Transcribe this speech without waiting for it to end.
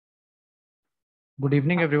Good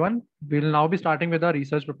evening, everyone. We'll now be starting with our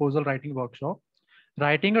research proposal writing workshop.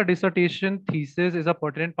 Writing a dissertation thesis is a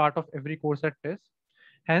pertinent part of every course at TES.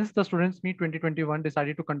 Hence, the Students Meet 2021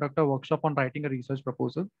 decided to conduct a workshop on writing a research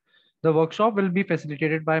proposal. The workshop will be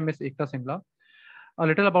facilitated by Ms. Ekta Singla. A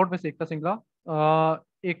little about Ms. Ekta Singla.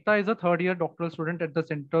 Ekta is a third-year doctoral student at the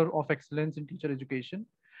Center of Excellence in Teacher Education.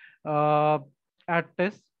 Uh, at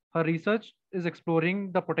TES, her research is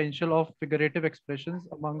exploring the potential of figurative expressions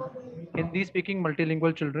among Hindi-speaking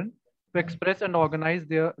multilingual children to express and organize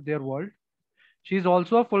their world. She is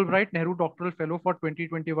also a Fulbright Nehru Doctoral Fellow for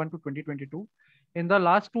 2021 to 2022. In the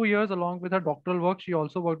last 2 years, along with her doctoral work, she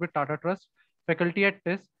also worked with Tata Trust, faculty at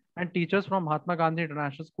TES, and teachers from Mahatma Gandhi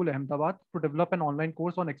International School, Ahmedabad, to develop an online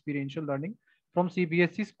course on experiential learning from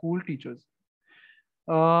CBSE school teachers.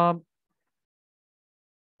 Um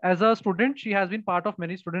as a student, she has been part of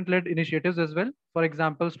many student-led initiatives as well. For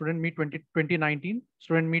example, Student Meet 2019,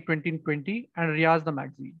 Student Meet 2020, and Riyaz the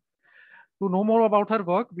magazine. To know more about her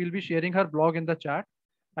work, we'll be sharing her blog in the chat.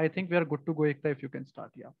 I think we are good to go, Ekta, if you can start.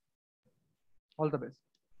 Yeah. All the best.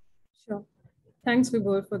 Sure. Thanks,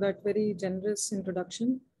 Vibhor, for that very generous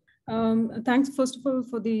introduction. Thanks, first of all,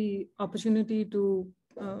 for the opportunity to,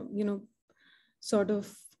 sort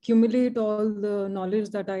of accumulate all the knowledge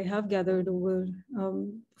that I have gathered over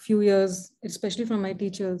a few years, especially from my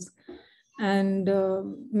teachers. And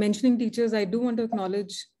mentioning teachers, I do want to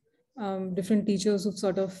acknowledge different teachers who've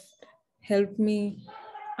sort of helped me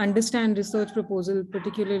understand research proposal,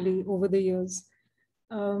 particularly over the years.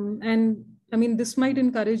 And I mean, this might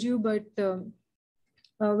encourage you, but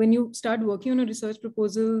when you start working on a research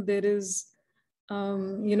proposal, there is,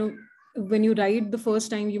 when you write the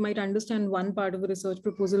first time, you might understand one part of a research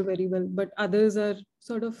proposal very well, but others are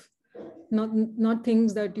sort of not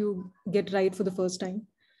things that you get right for the first time.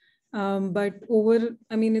 But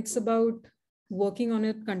it's about working on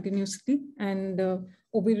it continuously, and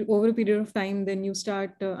over a period of time, then you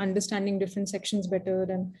start understanding different sections better,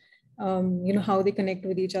 and how they connect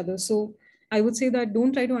with each other. So I would say that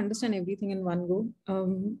don't try to understand everything in one go.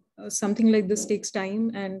 Something like this takes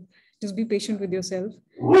time, and just be patient with yourself.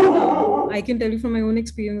 I can tell you from my own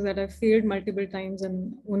experience that I've failed multiple times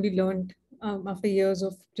and only learned after years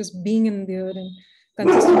of just being in there and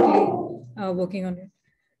consistently working on it.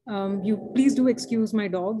 You please do excuse my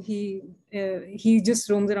dog. He just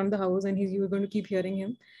roams around the house, and you're going to keep hearing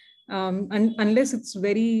him. And unless it's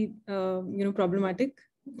very problematic,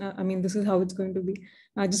 this is how it's going to be.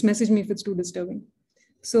 Just message me if it's too disturbing.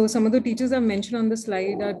 So some of the teachers I've mentioned on the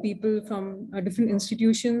slide are people from different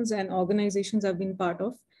institutions and organizations I've been part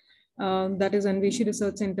of. That is Anveshi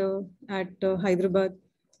Research Center at Hyderabad.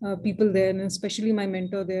 People there, and especially my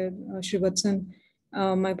mentor there, Srivatsan,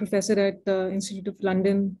 my professor at the Institute of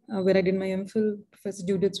London, where I did my MPhil, Professor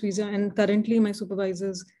Judith Swiza, and currently my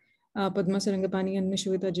supervisors, Padma Sarangapani and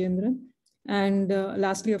Nishwita Jendran. And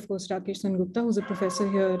lastly, of course, Rakesh Sengupta, who's a professor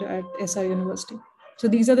here at SR University. So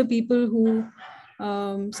these are the people who,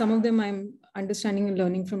 some of them I'm understanding and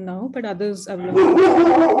learning from now, but others I've learned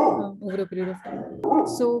over a period of time.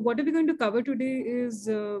 So what are we going to cover today is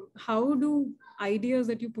how do ideas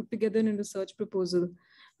that you put together in a research proposal,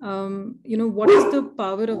 what is the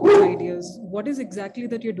power of these ideas? What is exactly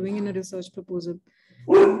that you're doing in a research proposal?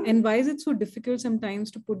 And why is it so difficult sometimes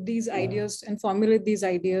to put these ideas and formulate these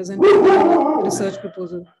ideas and research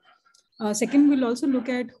proposal? Second, we'll also look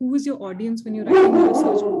at who is your audience when you're writing a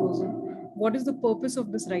research proposal. What is the purpose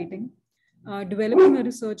of this writing? Developing a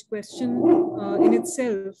research question in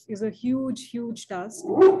itself is a huge, huge task.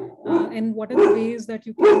 And what are the ways that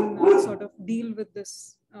you can sort of deal with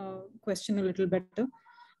this question a little better?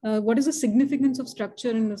 What is the significance of structure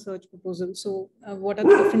in research proposal? So what are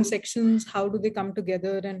the different sections? How do they come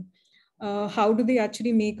together? And how do they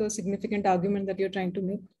actually make a significant argument that you're trying to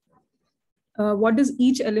make? What does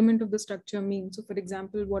each element of the structure mean? So for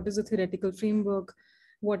example, what is the theoretical framework?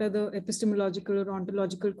 What are the epistemological or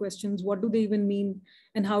ontological questions? What do they even mean?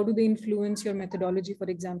 And how do they influence your methodology, for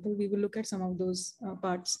example? We will look at some of those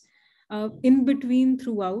parts. In between,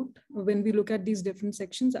 throughout, when we look at these different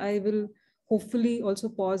sections, I will hopefully also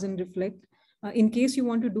pause and reflect. In case you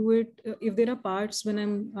want to do it, if there are parts when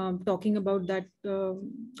I'm talking about that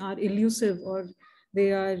are elusive, or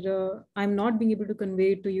they are, I'm not being able to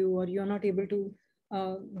convey it to you, or you're not able to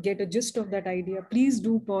get a gist of that idea, please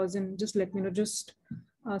do pause and just let me know. Just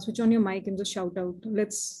switch on your mic and just shout out.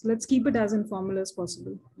 Let's keep it as informal as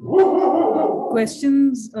possible.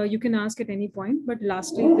 Questions you can ask at any point, but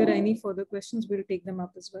lastly, if there are any further questions, we'll take them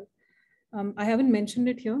up as well. I haven't mentioned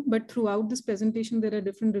it here, but throughout this presentation, there are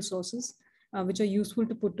different resources. which are useful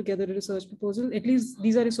to put together a research proposal. At least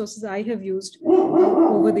these are resources I have used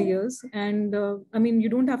over the years. And I mean, you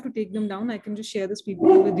don't have to take them down. I can just share this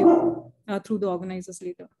PPT with you through the organizers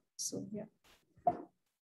later. So, yeah.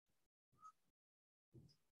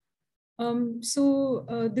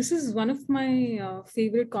 This is one of my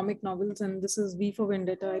favorite comic novels, and this is V for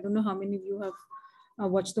Vendetta. I don't know how many of you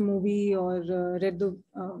have watched the movie or read the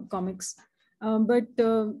comics. But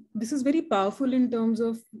this is very powerful in terms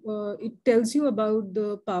of it tells you about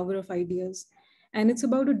the power of ideas. And it's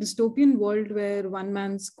about a dystopian world where one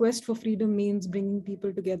man's quest for freedom means bringing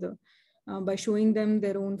people together by showing them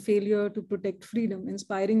their own failure to protect freedom,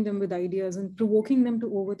 inspiring them with ideas, and provoking them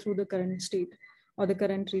to overthrow the current state or the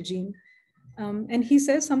current regime. And he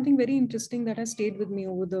says something very interesting that has stayed with me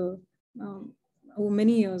um, over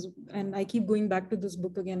many years. And I keep going back to this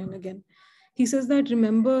book again and again. He says that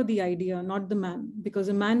remember the idea, not the man, because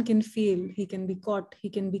a man can fail, he can be caught, he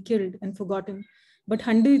can be killed and forgotten. But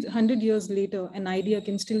 100 years later, an idea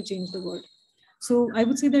can still change the world. So I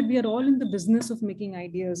would say that we are all in the business of making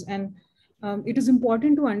ideas. And it is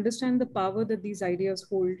important to understand the power that these ideas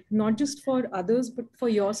hold, not just for others, but for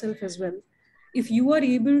yourself as well. If you are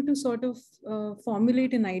able to sort of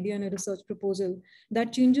formulate an idea in a research proposal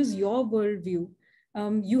that changes your worldview,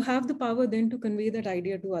 you have the power then to convey that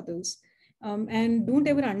idea to others. And don't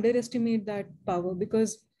ever underestimate that power,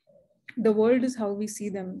 because the world is how we see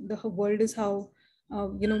them. The world is how,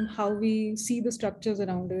 how we see the structures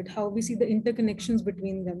around it, how we see the interconnections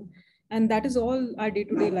between them. And that is all our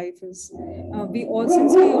day-to-day life is. Since we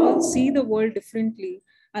all see the world differently,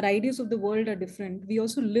 our ideas of the world are different, we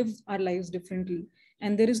also live our lives differently.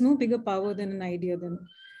 And there is no bigger power than an idea then.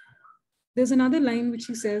 There's another line which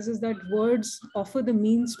he says is that words offer the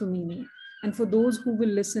means to meaning, and for those who will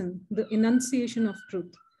listen, the enunciation of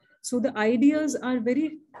truth. So the ideas are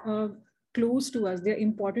very close to us, they're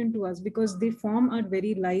important to us because they form our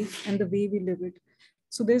very life and the way we live it.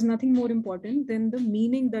 So there's nothing more important than the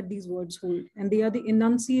meaning that these words hold. And they are the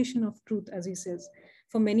enunciation of truth, as he says,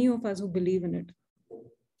 for many of us who believe in it.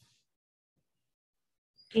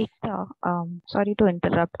 Ekta, sorry to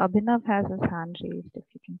interrupt. Abhinav has his hand raised. If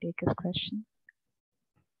you can take his question.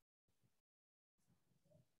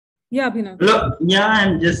 Yeah, Abhinav. Look, yeah,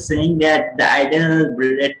 I'm just saying that the idea is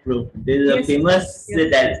bulletproof. There is a famous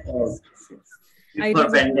Before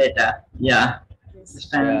Vendetta. Yeah.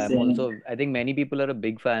 I think many people are a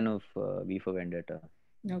big fan of V for Vendetta.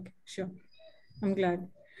 Okay, sure. I'm glad.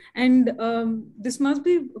 And this must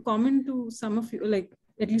be common to some of you, like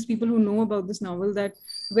at least people who know about this novel, that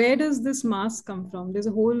where does this mask come from? There's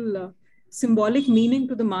a whole symbolic meaning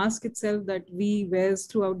to the mask itself that V wears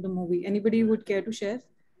throughout the movie. Anybody would care to share?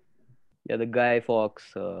 Yeah, the Guy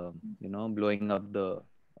Fawkes, blowing up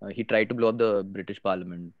he tried to blow up the British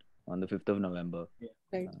Parliament on the 5th of November.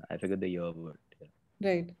 Right. I forget the year of it. Yeah.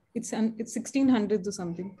 Right. It's 1600s or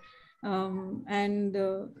something.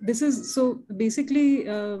 This is so basically,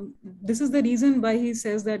 this is the reason why he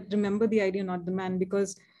says that remember the idea, not the man,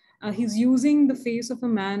 because he's using the face of a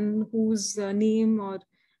man whose name or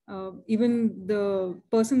even the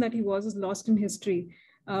person that he was is lost in history.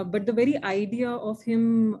 But the very idea of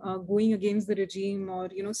him going against the regime or,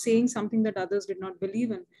 saying something that others did not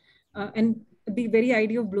believe in, and the very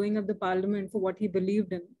idea of blowing up the parliament for what he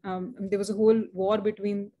believed in. There was a whole war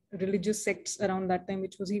between religious sects around that time,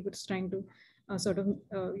 which he was trying to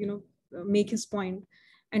make his point.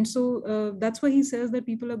 And so that's why he says that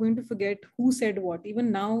people are going to forget who said what.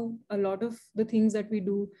 Even now, a lot of the things that we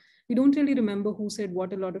do, we don't really remember who said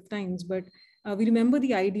what a lot of times, but we remember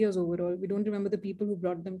the ideas overall. We don't remember the people who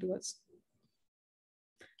brought them to us.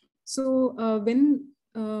 So when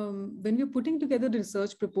we're putting together the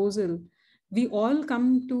research proposal, we all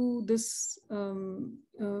come to this,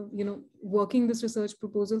 working this research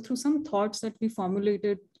proposal through some thoughts that we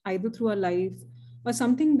formulated either through our life or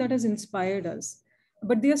something that has inspired us.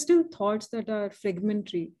 But they are still thoughts that are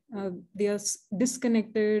fragmentary. They are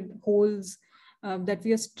disconnected wholes that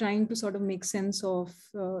we are trying to sort of make sense of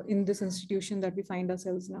in this institution that we find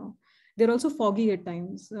ourselves now. They're also foggy at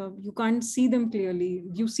times. You can't see them clearly.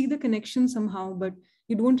 You see the connection somehow, but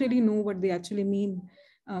you don't really know what they actually mean.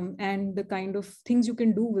 And the kind of things you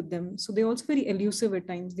can do with them. So they're also very elusive at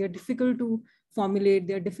times. They're difficult to formulate,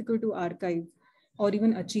 they're difficult to archive or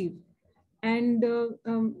even achieve. And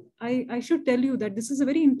I should tell you that this is a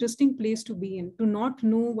very interesting place to be in, to not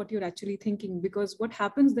know what you're actually thinking, because what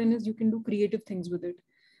happens then is you can do creative things with it.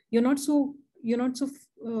 You're not so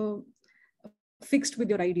fixed with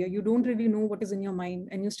your idea. You don't really know what is in your mind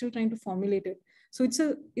and you're still trying to formulate it. So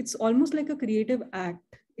it's almost like a creative act.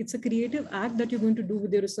 It's a creative act that you're going to do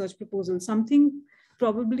with your research proposal, something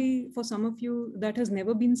probably for some of you that has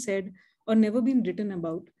never been said or never been written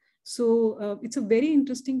about. So it's a very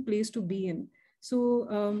interesting place to be in.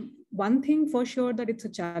 So one thing for sure that it's a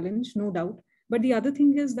challenge, no doubt. But the other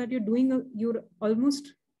thing is that you're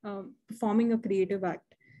almost performing a creative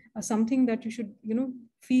act, something that you should,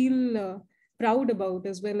 feel proud about,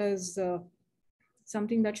 as well as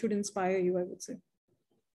something that should inspire you, I would say.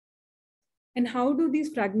 And how do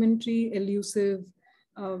these fragmentary, elusive,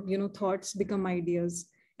 thoughts become ideas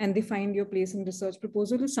and they find your place in research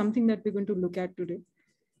proposal is something that we're going to look at today.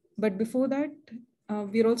 But before that,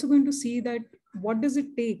 we're also going to see that what does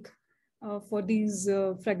it take for these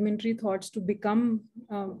fragmentary thoughts to become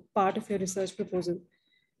part of your research proposal.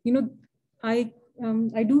 I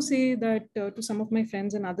do say that to some of my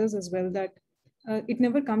friends and others as well, that it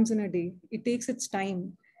never comes in a day. It takes its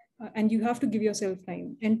time, and you have to give yourself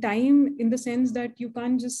time. And time in the sense that you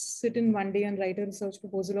can't just sit in one day and write a research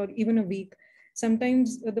proposal, or even a week.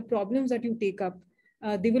 Sometimes the problems that you take up,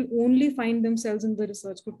 they will only find themselves in the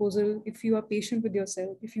research proposal if you are patient with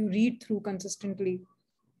yourself, if you read through consistently,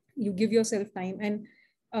 you give yourself time, and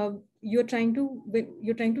you're trying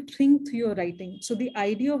to think through your writing. So the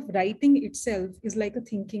idea of writing itself is like a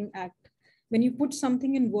thinking act. When you put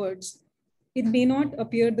something in words, it may not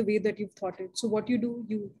appear the way that you've thought it. So what you do,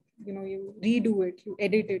 you redo it, you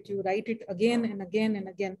edit it, you write it again and again and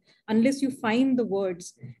again, unless you find the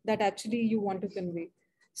words that actually you want to convey.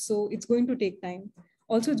 So it's going to take time.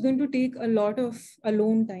 Also, it's going to take a lot of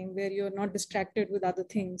alone time where you're not distracted with other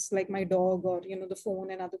things like my dog, or the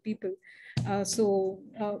phone and other people.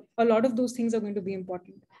 A lot of those things are going to be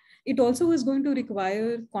important. It also is going to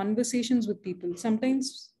require conversations with people.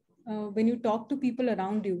 Sometimes when you talk to people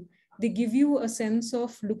around you, they give you a sense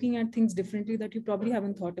of looking at things differently that you probably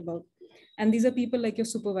haven't thought about. And these are people like your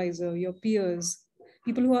supervisor, your peers,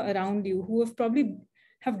 people who are around you, who have probably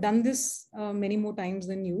have done this many more times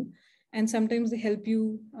than you. And sometimes they help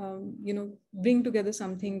you, bring together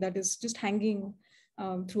something that is just hanging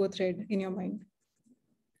through a thread in your mind.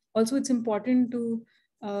 Also, it's important to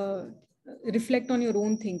reflect on your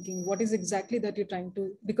own thinking. What is exactly that you're trying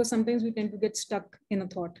to, because sometimes we tend to get stuck in a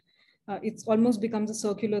thought. It almost becomes a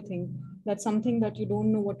circular thing. That's something that you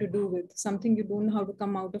don't know what to do with, something you don't know how to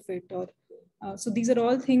come out of it. Or so these are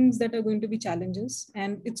all things that are going to be challenges,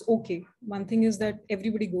 and it's okay. One thing is that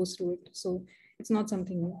everybody goes through it, so it's not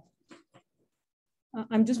something new.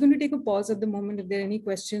 I'm just going to take a pause at the moment. If there are any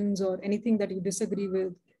questions or anything that you disagree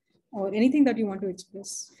with, or anything that you want to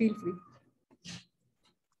express, feel free.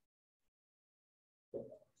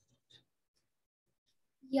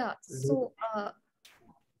 Yeah, so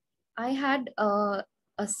I had a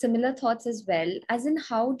similar thoughts as well, as in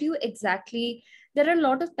how do you exactly, there are a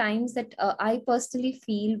lot of times that I personally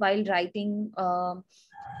feel while writing,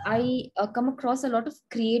 I come across a lot of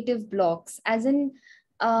creative blocks, as in,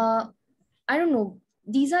 I don't know,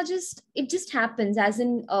 these are just, it just happens, as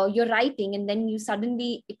in you're writing and then you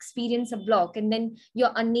suddenly experience a block and then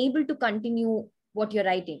you're unable to continue what you're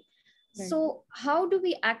writing. Right. So how do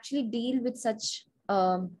we actually deal with such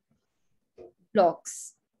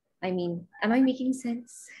blocks? I mean, am I making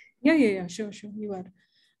sense? Yeah, sure, you are.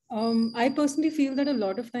 I personally feel that a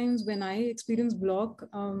lot of times when I experience block,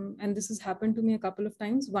 and this has happened to me a couple of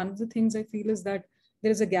times, one of the things I feel is that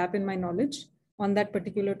there is a gap in my knowledge on that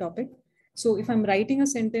particular topic. So if I'm writing a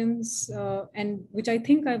sentence and which I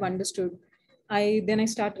think I've understood, then I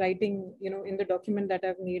start writing, in the document that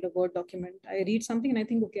I've made, a Word document. I read something and I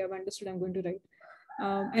think, okay, I've understood, I'm going to write.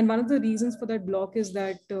 And one of the reasons for that block is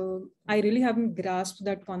that I really haven't grasped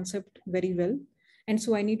that concept very well. And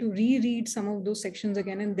so I need to reread some of those sections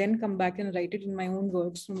again and then come back and write it in my own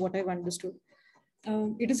words from what I've understood.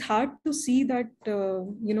 It is hard to see that,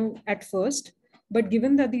 at first, but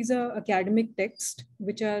given that these are academic texts,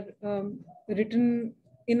 which are written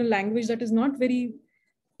in a language that is not very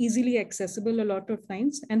easily accessible a lot of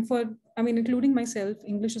times. And including myself,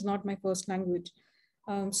 English is not my first language.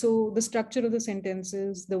 So the structure of the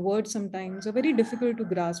sentences, the words sometimes are very difficult to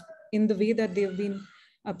grasp in the way that they've been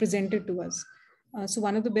presented to us. So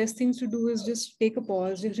one of the best things to do is just take a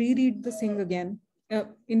pause, just reread the thing again.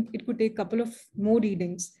 It could take a couple of more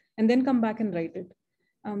readings and then come back and write it.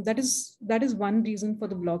 That is one reason for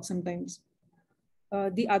the block sometimes.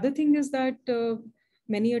 The other thing is that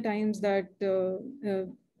many a times that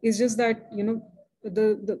is just that,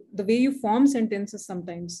 the way you form sentences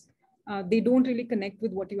sometimes, they don't really connect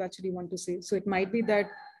with what you actually want to say. So it might be that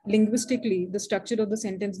linguistically, the structure of the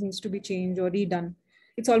sentence needs to be changed or redone.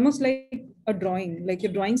 It's almost like a drawing, like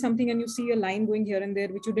you're drawing something and you see a line going here and there,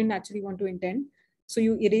 which you didn't actually want to intend. So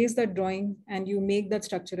you erase that drawing and you make that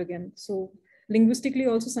structure again. So linguistically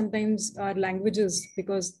also sometimes our languages,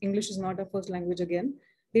 because English is not our first language again,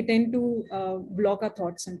 they tend to block our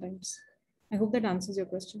thoughts sometimes. I hope that answers your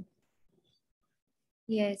question.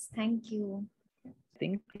 Yes, thank you. I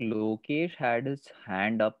think Lokesh had his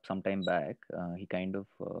hand up sometime back. He kind of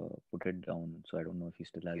put it down, so I don't know if he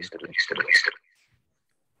still has it.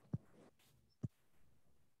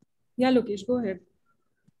 Yeah, Lokesh, go ahead.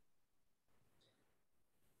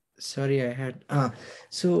 Sorry, I had.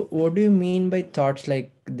 So what do you mean by thoughts?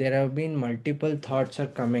 Like there have been multiple thoughts are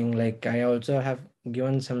coming. Like I also have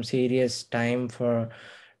given some serious time for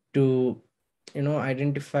to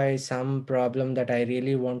identify some problem that I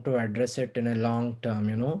really want to address it in a long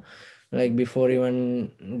term, like before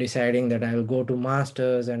even deciding that I'll go to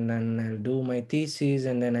masters and then I'll do my thesis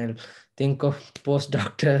and then I'll think of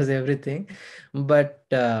postdoctors, everything. But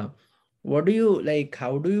what do you like,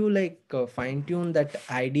 how do you like fine tune that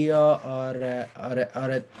idea, or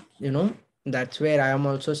that's where I am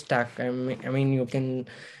also stuck. I mean you can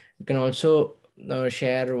also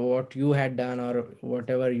share what you had done or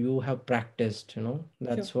whatever you have practiced.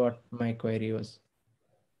 That's what my query was.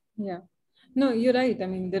 Yeah. No, you're right. I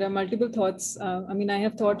mean, there are multiple thoughts. I mean, I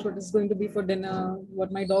have thought what is going to be for dinner,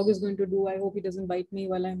 what my dog is going to do. I hope he doesn't bite me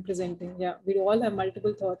while I'm presenting. Yeah, we all have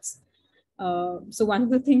multiple thoughts. So one of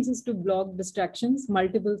the things is to block distractions,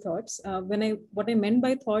 multiple thoughts. What I meant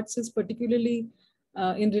by thoughts is particularly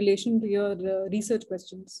in relation to your research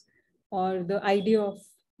questions or the idea of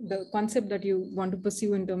the concept that you want to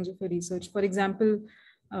pursue in terms of your research. For example,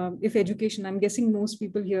 if education, I'm guessing most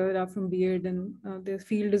people here are from Vaid and their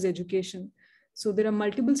field is education. So there are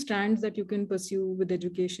multiple strands that you can pursue with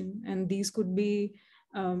education, and these could be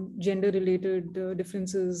gender related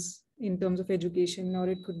differences in terms of education, or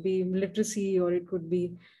it could be literacy, or it could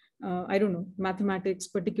be I don't know, mathematics,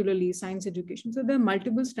 particularly science education. So there are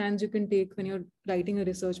multiple strands you can take when you're writing a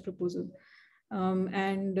research proposal.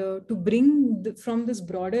 And to bring from this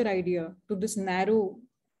broader idea to this narrow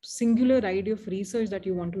singular idea of research that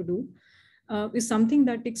you want to do is something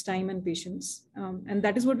that takes time and patience. And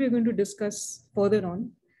that is what we're going to discuss further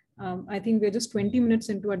on. I think we're just 20 minutes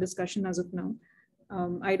into our discussion as of now.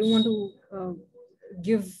 I don't want to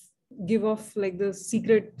give off like the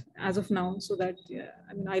secret as of now, so that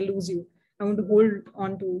I mean, I lose you. I want to hold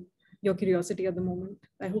on to your curiosity at the moment.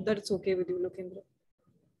 I hope that it's okay with you, Lokendra.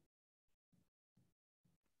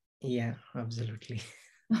 Yeah, absolutely.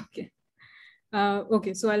 Okay.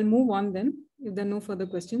 Okay, so I'll move on then, if there are no further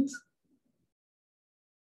questions.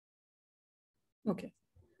 Okay.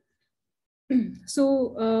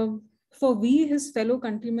 So for we, his fellow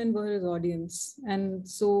countrymen were his audience. And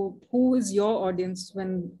so who is your audience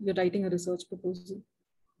when you're writing a research proposal?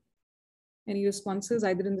 Any responses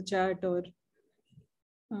either in the chat or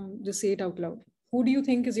just say it out loud? Who do you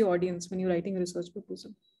think is your audience when you're writing a research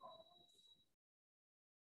proposal?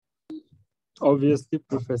 Obviously,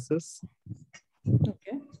 professors.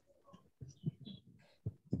 Okay.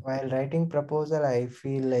 While writing proposal, I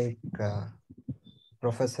feel like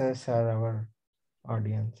professors are our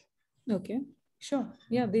audience. Okay, sure.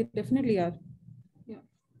 Yeah, they definitely are. Yeah,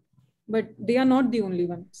 but they are not the only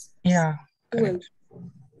ones. Yeah. Who else?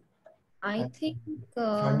 I think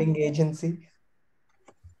funding agency.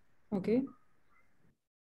 Okay.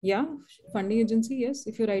 Yeah, funding agency. Yes,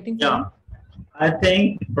 if you're writing for them. I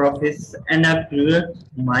think profess and a curious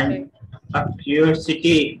mind, a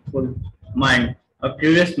curiosity-full mind, a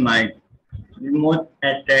curious mind, remote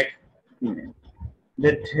attract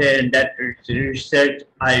that research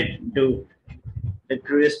I do, the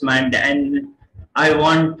curious mind, and I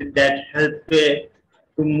want that help to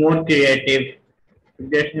more creative, to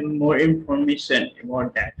get him more information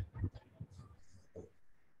about that.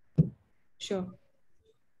 Sure.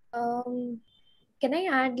 Can I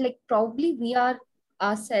add, like, probably we are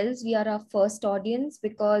ourselves, we are our first audience,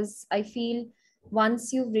 because I feel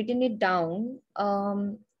once you've written it down,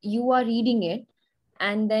 you are reading it,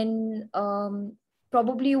 and then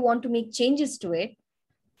probably you want to make changes to it.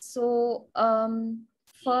 So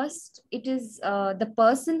first it is the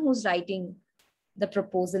person who's writing the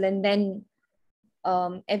proposal, and then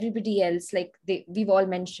everybody else, like we've all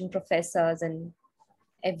mentioned professors and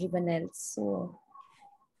everyone else. So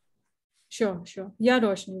Sure. Yeah,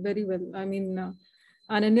 Roshni, very well. I mean,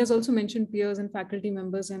 Ananya's also mentioned peers and faculty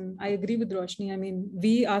members, and I agree with Roshni. I mean,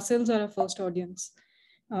 we ourselves are our first audience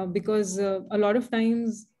because a lot of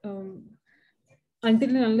times, until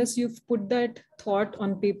and unless you've put that thought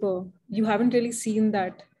on paper, you haven't really seen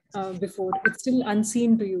that before. It's still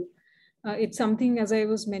unseen to you. It's something, as I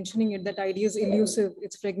was mentioning it, that idea is elusive,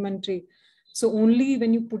 it's fragmentary. So only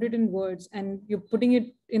when you put it in words, and you're putting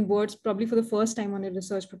it in words probably for the first time on a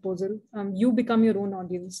research proposal, you become your own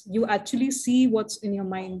audience. You actually see what's in your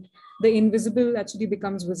mind. The invisible actually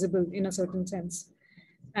becomes visible in a certain sense.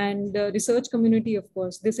 And research community, of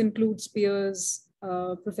course, this includes peers,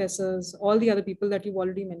 professors, all the other people that you've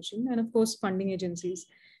already mentioned, and of course, funding agencies.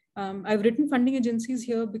 I've written funding agencies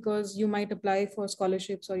here because you might apply for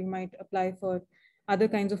scholarships or you might apply for other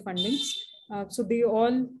kinds of fundings. So they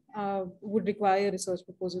all would require a research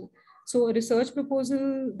proposal. So a research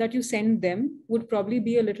proposal that you send them would probably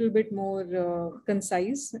be a little bit more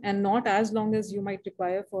concise and not as long as you might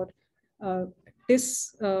require for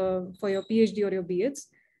this for your PhD or your BEds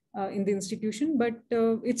in the institution, but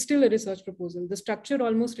it's still a research proposal. The structure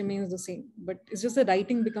almost remains the same, but it's just the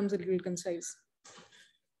writing becomes a little concise.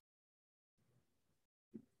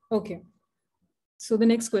 Okay. So the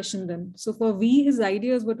next question then. So for V, his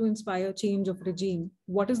ideas were to inspire change of regime.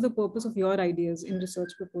 What is the purpose of your ideas in research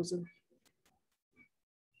proposal?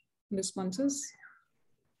 Responses?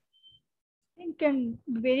 It can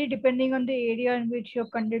vary depending on the area in which you're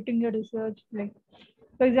conducting your research. Like,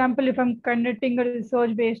 for example, if I'm conducting a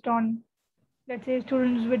research based on, let's say,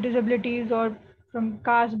 students with disabilities or from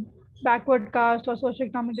caste, backward caste or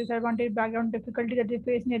socioeconomic disadvantage background difficulty that they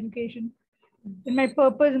face in education, then my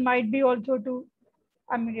purpose might be also to,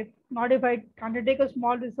 I mean, if I undertake a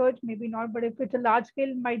small research, maybe not, but if it's a large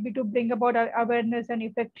scale, might be to bring about awareness and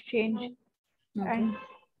effect change and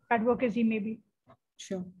advocacy maybe.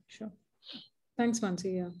 Sure, sure. Thanks,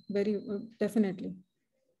 Mansi. Yeah, very definitely.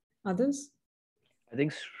 Others? I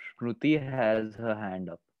think Shruti has her hand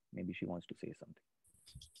up. Maybe she wants to say something.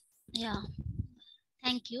 Yeah,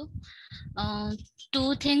 thank you.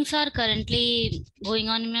 Two things are currently going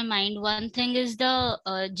on in my mind. One thing is the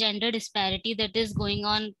gender disparity that is going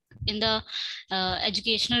on in the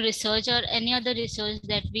educational research or any other research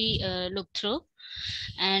that we look through.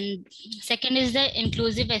 And second is the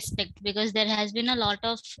inclusive aspect, because there has been a lot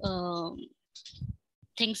of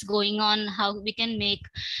things going on, how we can make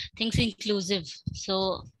things inclusive.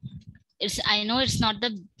 So I know it's not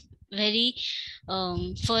the very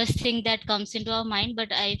first thing that comes into our mind,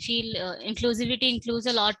 but I feel inclusivity includes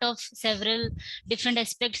a lot of several different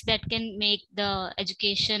aspects that can make the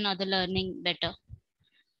education or the learning better.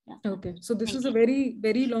 Yeah. Okay, so this is a very,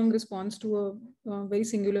 very long response to a very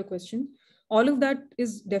singular question. All of that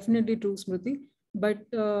is definitely true, Smriti, but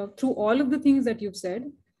through all of the things that you've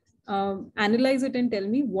said, analyze it and tell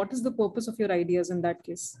me what is the purpose of your ideas in that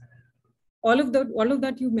case. All of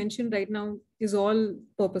that you mentioned right now is all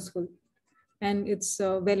purposeful and it's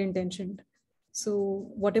well-intentioned.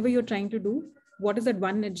 So whatever you're trying to do, what is that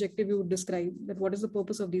one adjective you would describe? That what is the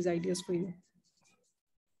purpose of these ideas for you?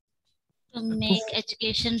 To make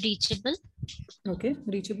education reachable. Okay,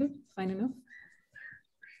 reachable, fine enough.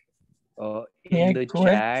 In the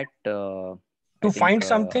chat, to find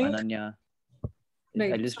something. Ananya,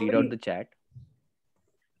 right. I'll just read out the chat.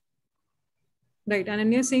 Right,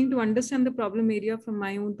 Ananya is saying to understand the problem area from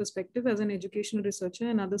my own perspective as an educational researcher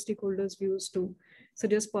and other stakeholders' views to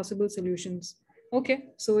suggest possible solutions. Okay,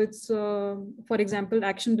 so it's, for example,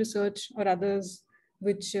 action research or others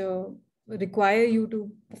which require you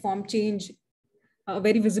to perform change, a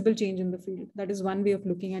very visible change in the field. That is one way of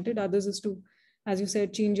looking at it. Others is to, as you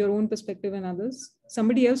said, change your own perspective and others.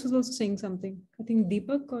 Somebody else was also saying something. I think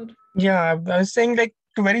Deepak or... Yeah, I was saying like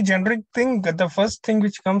a very generic thing. The first thing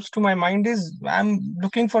which comes to my mind is I'm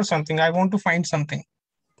looking for something. I want to find something.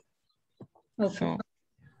 Okay.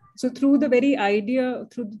 So through the very idea,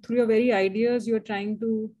 through your very ideas, you're trying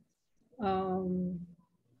to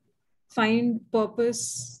find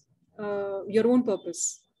purpose, your own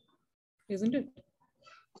purpose, isn't it?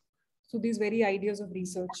 So these very ideas of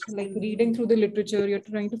research, like reading through the literature, you're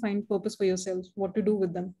trying to find purpose for yourself, what to do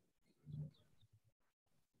with them.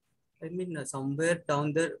 I mean, somewhere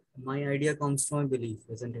down there, my idea comes from belief,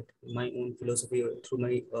 isn't it? My own philosophy through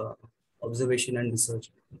my observation and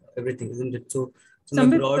research, everything, isn't it? So my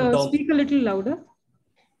broad speak a little louder.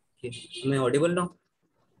 Okay. Am I audible now?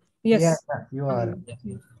 Yes. Yeah, you are.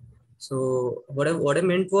 Yeah. So what I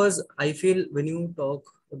meant was, I feel when you talk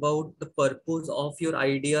about the purpose of your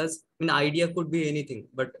ideas, I mean, idea could be anything,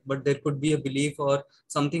 but there could be a belief or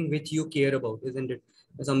something which you care about, isn't it?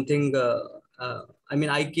 Something, I mean,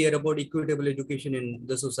 I care about equitable education in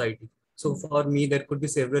the society. So for me, there could be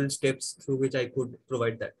several steps through which I could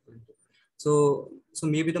provide that. So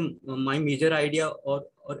maybe my major idea or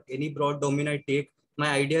any broad domain I take, my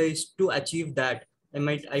idea is to achieve that. I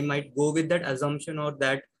might go with that assumption or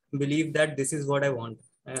that believe that this is what I want.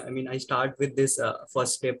 I mean, I start with this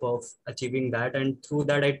first step of achieving that, and through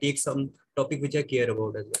that I take some topic which I care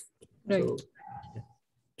about as well. Right. So, yeah.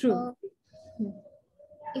 True.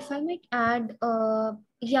 If I might add,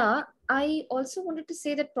 yeah, I also wanted to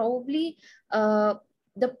say that probably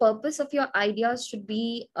the purpose of your ideas should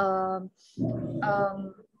be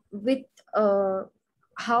with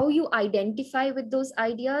how you identify with those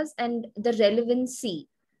ideas and the relevancy,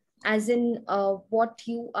 as in what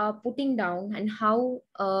you are putting down and how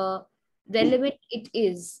relevant it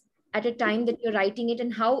is at a time that you're writing it,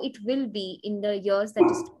 and how it will be in the years that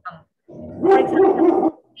is to come. For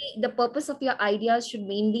example, the purpose of your ideas should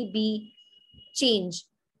mainly be change.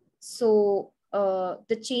 So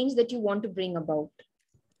the change that you want to bring about.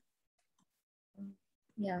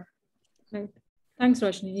 Yeah. Right. Thanks,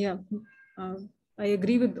 Roshni. Yeah. I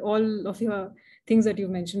agree with all of your things that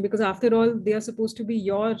you've mentioned, because after all, they are supposed to be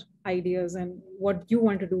your ideas and what you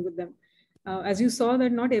want to do with them. As you saw,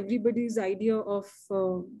 that not everybody's idea of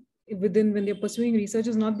within when they're pursuing research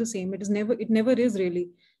is not the same. It never is really.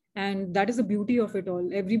 And that is the beauty of it all.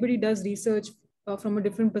 Everybody does research from a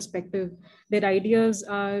different perspective. Their ideas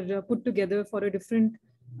are put together for a different,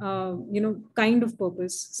 kind of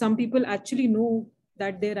purpose. Some people actually know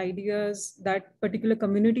that their ideas, that particular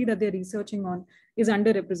community that they're researching on is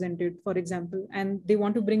underrepresented, for example, and they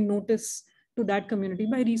want to bring notice to that community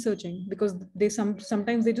by researching, because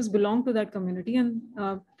sometimes they just belong to that community, and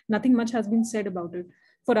nothing much has been said about it.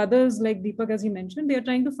 For others, like Deepak, as you mentioned, they are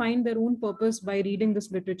trying to find their own purpose by reading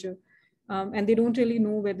this literature. And they don't really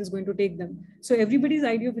know where this is going to take them. So everybody's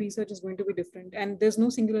idea of research is going to be different, and there's no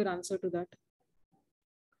singular answer to that.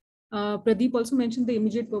 Pradeep also mentioned the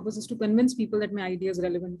immediate purpose is to convince people that my idea is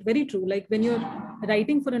relevant. Very true. Like when you're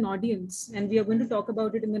writing for an audience, and we are going to talk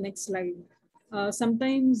about it in the next slide,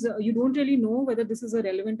 sometimes you don't really know whether this is a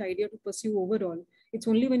relevant idea to pursue overall. It's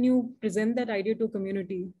only when you present that idea to a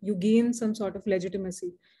community, you gain some sort of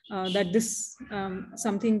legitimacy that this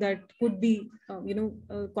something that could be,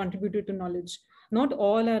 contributed to knowledge. Not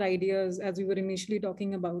all our ideas, as we were initially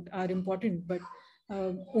talking about, are important, but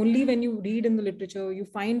only when you read in the literature, you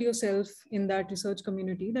find yourself in that research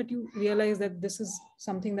community, that you realize that this is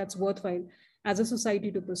something that's worthwhile as a society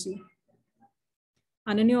to pursue.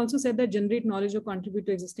 Ananya also said that generate knowledge or contribute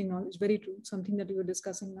to existing knowledge. Very true, something that we were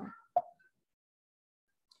discussing now.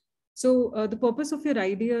 So the purpose of your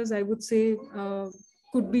ideas, I would say,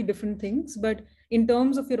 could be different things, but in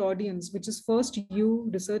terms of your audience, which is first you,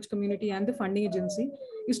 research community, and the funding agency,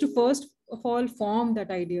 is to first of all form that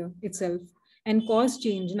idea itself and cause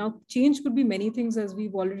change. Now, change could be many things, as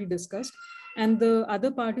we've already discussed. And the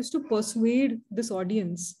other part is to persuade this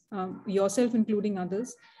audience, yourself including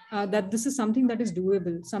others, that this is something that is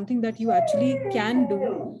doable, something that you actually can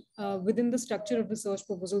do within the structure of the research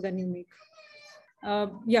proposal that you make.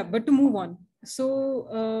 But to move on.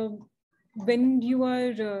 So when you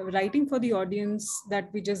are writing for the audience that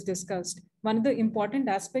we just discussed, one of the important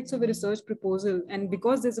aspects of a research proposal, and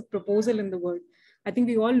because there's a proposal in the word, I think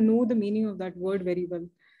we all know the meaning of that word very well.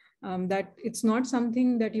 That it's not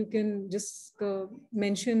something that you can just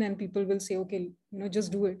mention and people will say, okay,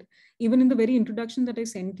 just do it. Even in the very introduction that I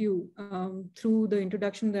sent you, through the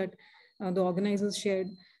introduction that the organizers shared,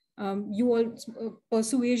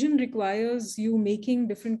 persuasion requires you making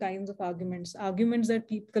different kinds of arguments that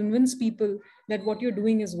convince people that what you're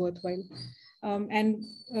doing is worthwhile. And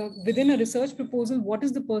within a research proposal, what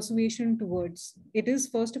is the persuasion towards? It is,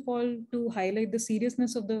 first of all, to highlight the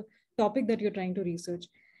seriousness of the topic that you're trying to research.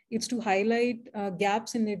 It's to highlight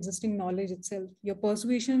gaps in the existing knowledge itself. Your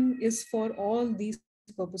persuasion is for all these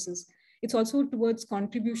purposes. It's also towards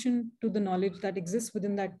contribution to the knowledge that exists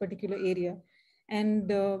within that particular area.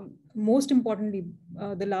 And most importantly,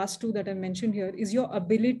 the last two that I mentioned here is your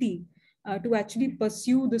ability to actually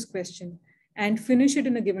pursue this question and finish it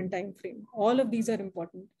in a given time frame. All of these are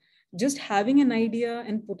important. Just having an idea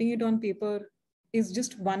and putting it on paper is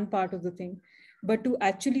just one part of the thing. But to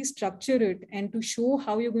actually structure it and to show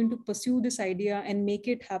how you're going to pursue this idea and make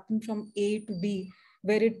it happen from A to B,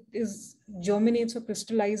 where it is germinates or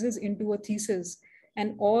crystallizes into a thesis,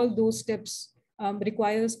 and all those steps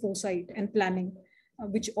requires foresight and planning,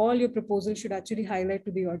 which all your proposal should actually highlight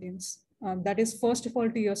to the audience. That is, first of all,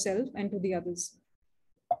 to yourself and to the others.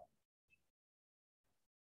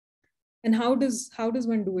 And how does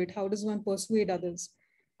one do it? How does one persuade others?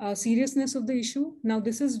 Seriousness of the issue. Now,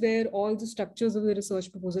 this is where all the structures of the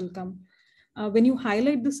research proposal come. When you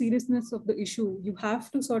highlight the seriousness of the issue, you have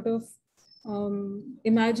to sort of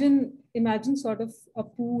imagine sort of a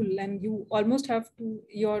pool, and you almost have to,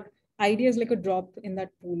 your idea is like a drop in that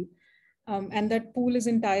pool. And that pool is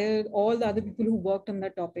all the other people who worked on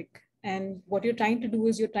that topic. And what you're trying to do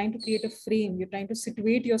is you're trying to create a frame, you're trying to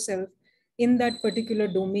situate yourself in that particular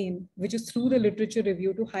domain, which is through the literature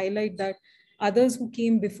review, to highlight that others who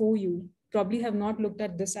came before you probably have not looked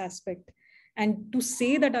at this aspect. And to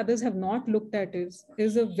say that others have not looked at it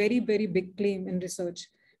is a very, very big claim in research,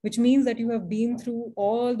 which means that you have been through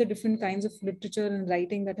all the different kinds of literature and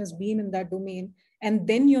writing that has been in that domain. And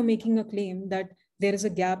then you're making a claim that there is a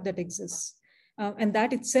gap that exists. And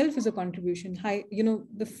that itself is a contribution.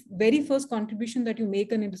 The very first contribution that you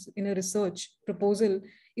make in a research proposal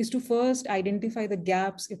is to first identify the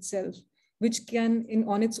gaps itself, which can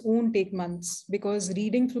on its own take months, because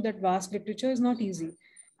reading through that vast literature is not easy.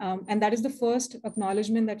 And that is the first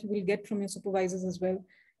acknowledgement that you will get from your supervisors as well,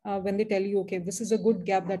 when they tell you, okay, this is a good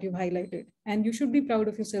gap that you've highlighted. And you should be proud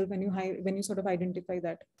of yourself when you sort of identify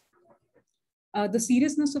that. The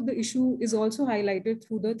seriousness of the issue is also highlighted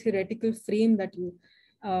through the theoretical frame that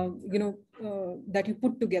that you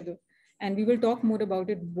put together. And we will talk more about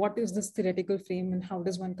it. What is this theoretical frame and how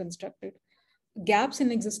does one construct it? Gaps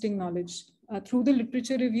in existing knowledge through the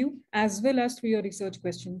literature review as well as through your research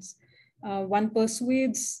questions. One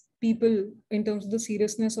persuades people in terms of the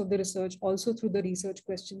seriousness of the research also through the research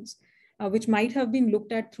questions, which might have been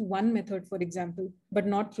looked at through one method, for example, but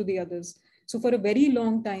not through the others. So for a very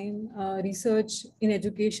long time, research in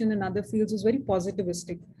education and other fields was very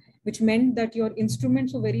positivistic, which meant that your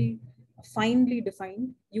instruments were very finely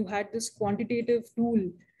defined. You had this quantitative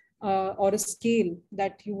tool or a scale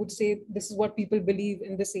that you would say, this is what people believe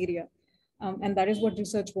in this area. And that is what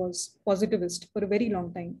research was, positivist for a very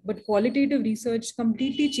long time. But qualitative research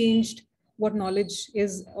completely changed what knowledge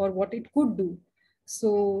is or what it could do.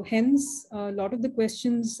 So hence, a lot of the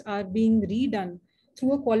questions are being redone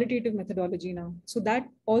through a qualitative methodology now. So that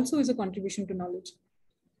also is a contribution to knowledge.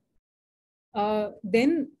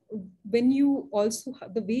 Then when you also,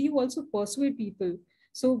 the way you also persuade people.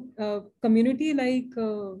 So community like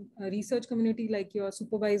research community like your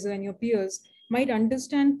supervisor and your peers might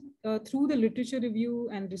understand through the literature review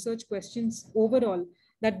and research questions overall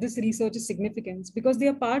that this research is significant because they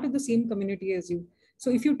are part of the same community as you. So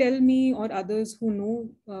if you tell me or others who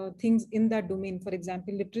know things in that domain, for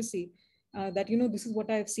example, literacy, that, this is what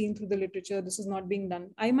I've seen through the literature, this is not being done,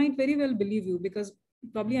 I might very well believe you because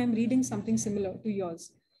probably I'm reading something similar to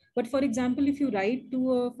yours. But for example, if you write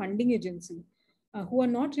to a funding agency who are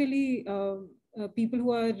not really people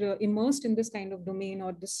who are immersed in this kind of domain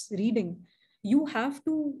or this reading, you have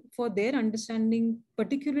to, for their understanding,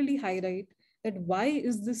 particularly highlight that why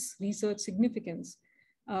is this research significance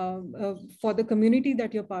for the community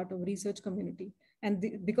that you're part of, research community. And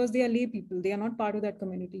because they are lay people, they are not part of that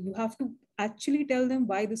community. You have to actually tell them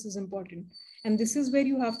why this is important. And this is where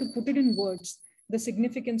you have to put it in words, the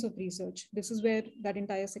significance of research. This is where that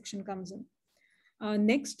entire section comes in.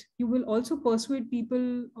 Next, you will also persuade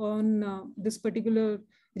people on this particular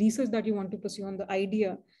research that you want to pursue on the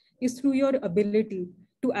idea is through your ability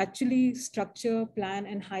to actually structure, plan,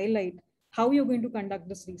 and highlight how you're going to conduct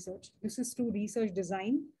this research. This is through research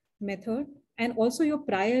design, method, and also your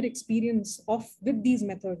prior experience with these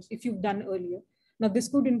methods if you've done earlier. Now, this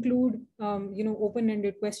could include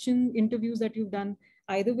open-ended question interviews that you've done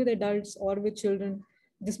either with adults or with children.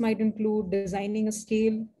 This might include designing a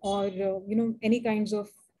scale or any kinds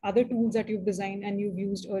of other tools that you've designed and you've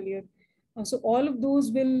used earlier. So all of those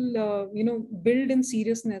will build in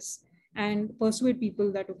seriousness and persuade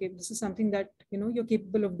people that, okay, this is something that you're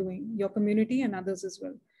capable of doing, your community and others as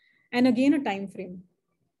well. And again, a time frame.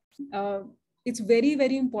 It's very,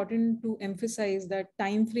 very important to emphasize that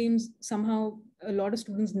time frames somehow a lot of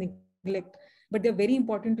students neglect, but they're very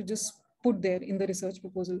important to just put there in the research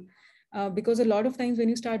proposal. Because a lot of times when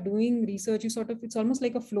you start doing research, it's almost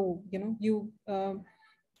like a flow,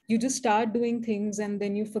 you just start doing things and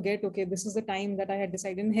then you forget, okay, this is the time that I had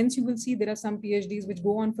decided. And hence you will see there are some PhDs which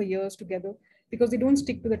go on for years together because they don't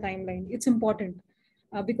stick to the timeline. It's important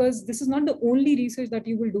because this is not the only research that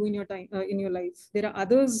you will do in your time, in your life. There are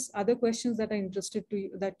other questions that are interested to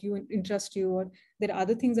you, that you interest you, or there are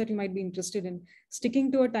other things that you might be interested in.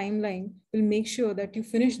 Sticking to a timeline will make sure that you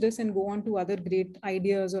finish this and go on to other great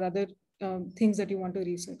ideas or other things that you want to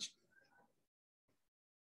research.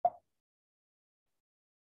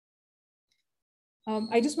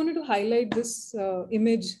 I just wanted to highlight this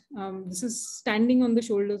image. This is standing on the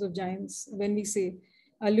shoulders of giants. When we say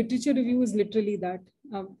literature review is literally that.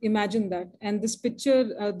 Imagine that. And this picture,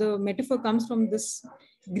 the metaphor comes from this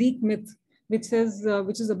Greek myth, which says,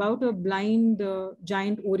 which is about a blind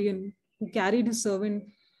giant Orion who carried his servant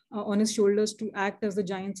on his shoulders to act as the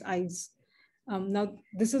giant's eyes. Now,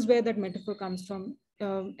 this is where that metaphor comes from.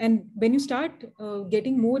 And when you start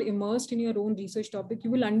getting more immersed in your own research topic, you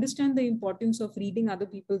will understand the importance of reading other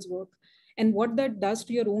people's work and what that does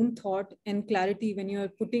to your own thought and clarity when you're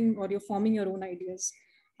putting or you're forming your own ideas.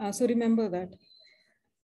 So remember that.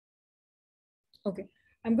 Okay,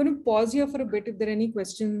 I'm going to pause here for a bit if there are any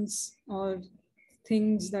questions or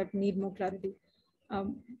things that need more clarity.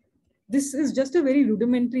 This is just a very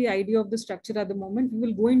rudimentary idea of the structure at the moment. We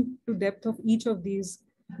will go into depth of each of these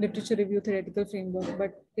literature review theoretical framework.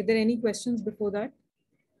 But are there any questions before that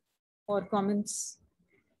or comments?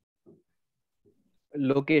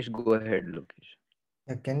 Lokesh, go ahead, Lokesh.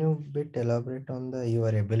 Can you bit elaborate on the your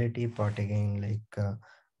ability part again? Like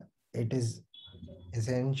it is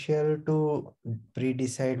essential to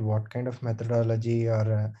pre-decide what kind of methodology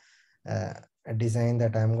or a design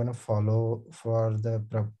that I'm going to follow for the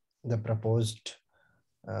proposed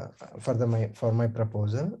for my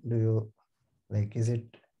proposal. Do you like, is it,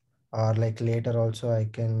 or like later also I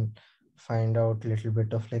can find out little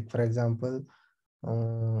bit of, like, for example,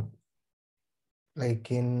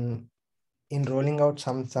 like in rolling out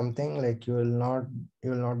something, like you will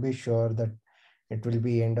not be sure that it will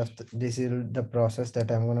be end of this is the process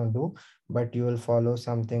that I'm going to do, but you will follow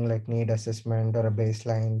something like need assessment or a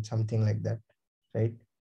baseline, something like that, right?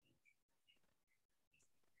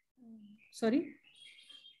 Sorry?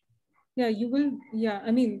 Yeah, you will. Yeah,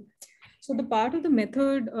 I mean, so the part of the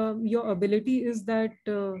method, your ability is that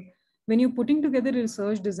when you're putting together a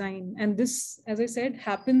research design, and this, as I said,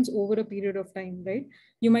 happens over a period of time, right?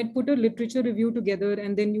 You might put a literature review together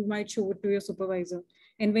and then you might show it to your supervisor.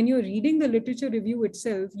 And when you're reading the literature review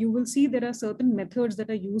itself, you will see there are certain methods that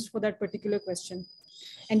are used for that particular question.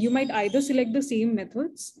 And you might either select the same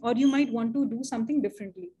methods or you might want to do something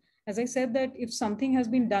differently. As I said, that if something has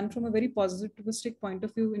been done from a very positivistic point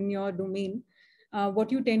of view in your domain,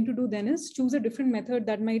 what you tend to do then is choose a different method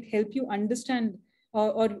that might help you understand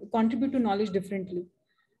or contribute to knowledge differently.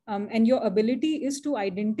 And your ability is to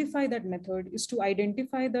identify that method,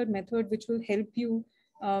 which will help you,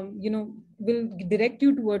 will direct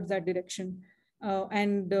you towards that direction,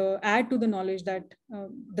 and add to the knowledge that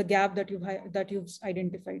the gap that you've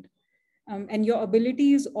identified. And your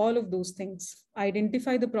ability is all of those things.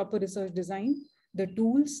 Identify the proper research design, the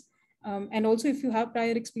tools, and also if you have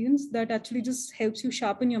prior experience, that actually just helps you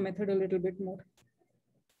sharpen your method a little bit more.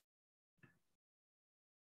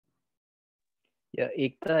 Yeah,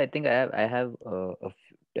 Ekta, I think I have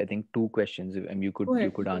I think 2 questions. You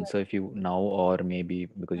could answer if you now, or maybe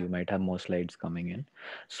because you might have more slides coming in.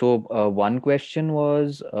 So one question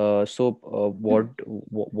was, what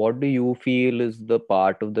do you feel is the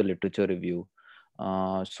part of the literature review?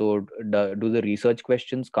 So do the research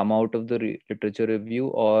questions come out of the literature review,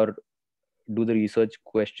 or do the research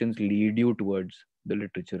questions lead you towards the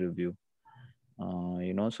literature review?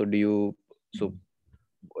 So do you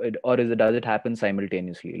or does it happen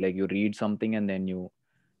simultaneously, like you read something and then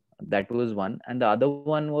that was one. And the other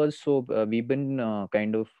one was, so we've been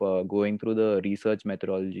kind of going through the research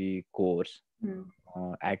methodology course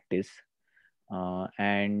at TIS,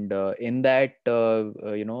 and in that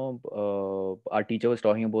our teacher was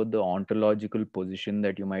talking about the ontological position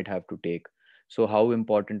that you might have to take. So how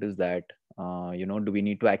important is that? Do we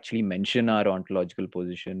need to actually mention our ontological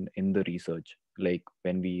position in the research, like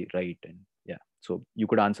when we write? And yeah, so you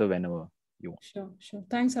could answer whenever you want. Sure.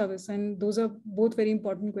 Thanks, Avis. And those are both very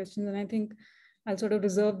important questions. And I think I'll sort of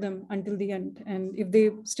reserve them until the end. And if they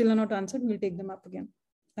still are not answered, we'll take them up again.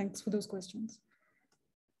 Thanks for those questions.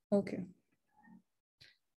 Okay.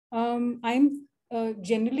 I'm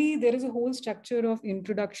generally, there is a whole structure of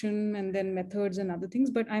introduction and then methods and other things,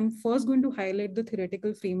 but I'm first going to highlight the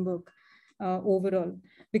theoretical framework overall,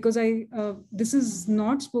 because this is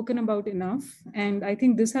not spoken about enough. And I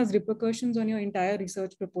think this has repercussions on your entire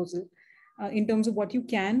research proposal in terms of what you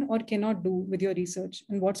can or cannot do with your research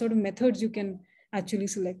and what sort of methods you can actually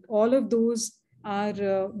select. All of those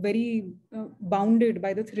are very bounded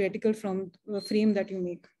by the theoretical frame that you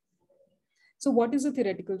make. So what is a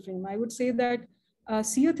theoretical frame? I would say that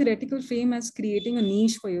see a theoretical frame as creating a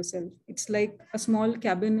niche for yourself. It's like a small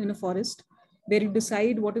cabin in a forest where you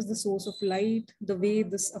decide what is the source of light, the way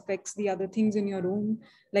this affects the other things in your room,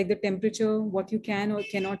 like the temperature, what you can or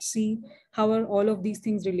cannot see, how are all of these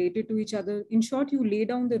things related to each other. In short, you lay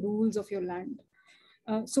down the rules of your land.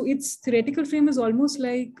 So its theoretical frame is almost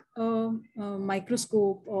like a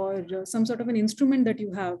microscope or some sort of an instrument that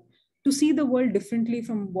you have to see the world differently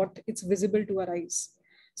from what it's visible to our eyes.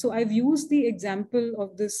 So I've used the example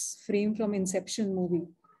of this frame from Inception movie,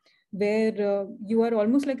 where you are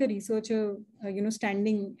almost like a researcher,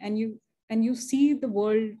 standing and you see the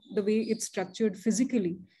world the way it's structured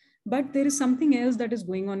physically, but there is something else that is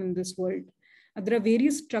going on in this world. There are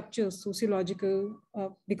various structures, sociological,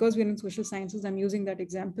 because we're in social sciences, I'm using that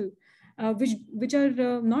example, which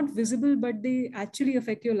are not visible, but they actually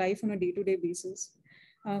affect your life on a day-to-day basis.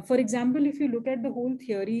 For example, if you look at the whole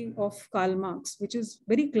theory of Karl Marx, which is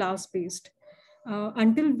very class-based,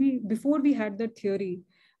 before we had that theory,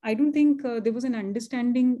 I don't think there was an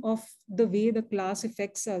understanding of the way the class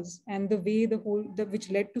affects us and the way which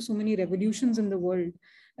led to so many revolutions in the world.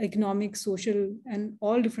 economic, social, and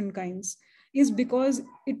all different kinds, is because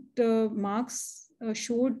it Marx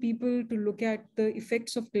showed people to look at the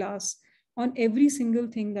effects of class on every single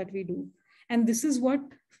thing that we do. And this is what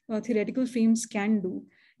theoretical frames can do.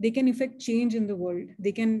 They can effect change in the world.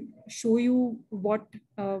 They can show you what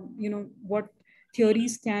what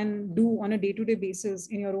theories can do on a day-to-day basis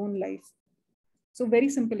in your own life. So very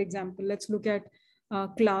simple example, let's look at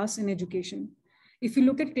class in education. If you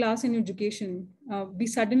look at class in education, we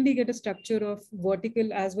suddenly get a structure of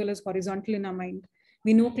vertical as well as horizontal in our mind.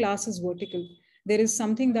 We know class is vertical. There is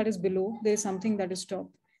something that is below, there is something that is top.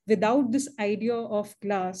 Without this idea of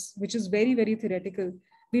class, which is very, very theoretical,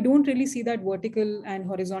 we don't really see that vertical and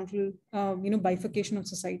horizontal bifurcation of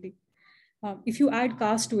society. If you add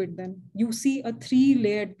caste to it, then you see a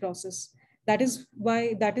 3-layered process. That is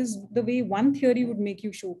the way one theory would make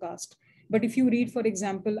you show caste. But if you read, for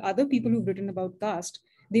example, other people who've written about caste,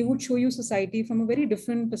 they would show you society from a very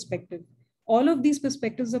different perspective. All of these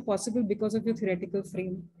perspectives are possible because of your theoretical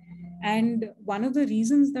frame. And one of the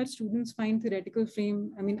reasons that students find theoretical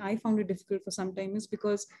frame, I mean, I found it difficult for some time, is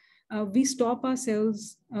because we stop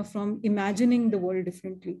ourselves from imagining the world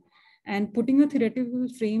differently. And putting a theoretical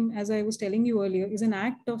frame, as I was telling you earlier, is an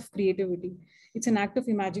act of creativity. It's an act of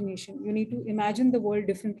imagination. You need to imagine the world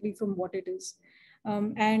differently from what it is.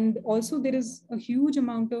 And also there is a huge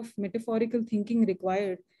amount of metaphorical thinking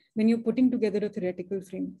required when you're putting together a theoretical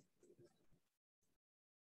frame.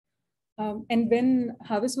 And when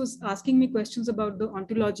Havis was asking me questions about the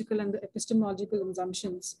ontological and the epistemological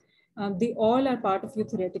assumptions, they all are part of your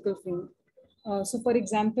theoretical frame. So for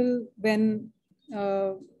example, when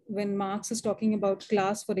Marx is talking about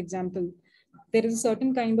class, for example, there is a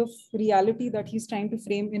certain kind of reality that he's trying to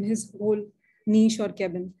frame in his whole niche or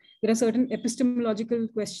cabin. There are certain epistemological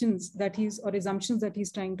questions that or assumptions that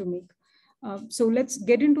he's trying to make. So let's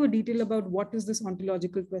get into a detail about what is this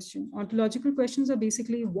ontological question. Ontological questions are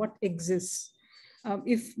basically what exists.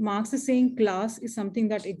 If Marx is saying class is something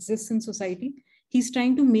that exists in society, he's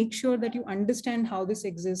trying to make sure that you understand how this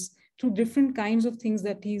exists through different kinds of things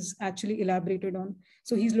that he's actually elaborated on.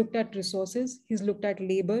 So he's looked at resources, he's looked at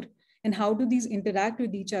labor, and how do these interact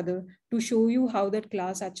with each other to show you how that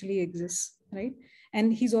class actually exists, right?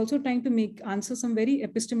 And he's also trying to answer some very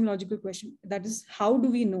epistemological question. That is, how do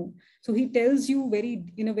we know? So he tells you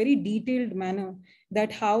in a very detailed manner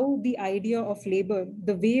that how the idea of labor,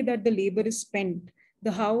 the way that the labor is spent,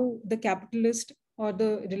 how the capitalist or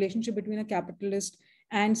the relationship between a capitalist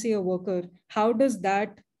and say a worker, how does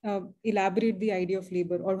that elaborate the idea of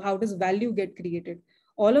labor, or how does value get created?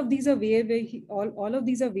 All of these are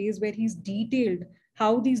ways where he's detailed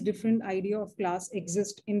how these different idea of class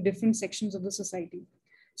exist in different sections of the society.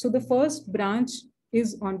 So the first branch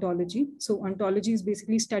is ontology. So ontology is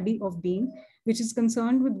basically study of being, which is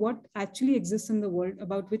concerned with what actually exists in the world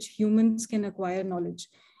about which humans can acquire knowledge.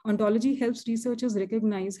 Ontology helps researchers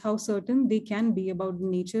recognize how certain they can be about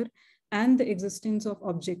nature and the existence of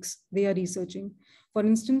objects they are researching. For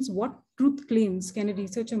instance, what truth claims can a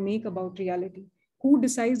researcher make about reality? Who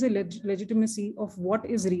decides the legitimacy of what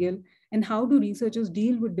is real, and how do researchers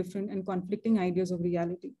deal with different and conflicting ideas of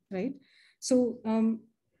reality, right? So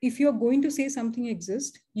if you're going to say something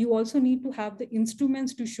exists, you also need to have the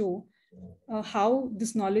instruments to show how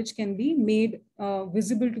this knowledge can be made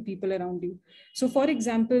visible to people around you. So for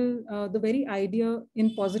example, the very idea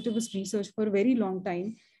in positivist research for a very long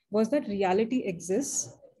time was that reality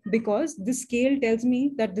exists because the scale tells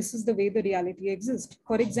me that this is the way the reality exists.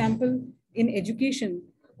 For example, in education,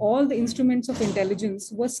 all the instruments of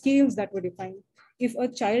intelligence were scales that were defined. If a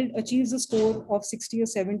child achieves a score of 60 or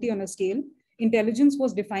 70 on a scale, intelligence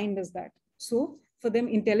was defined as that. So for them,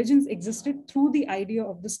 intelligence existed through the idea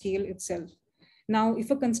of the scale itself. Now,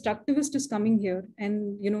 if a constructivist is coming here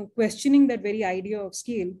and questioning that very idea of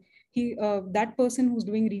scale, that person who's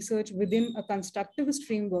doing research within a constructivist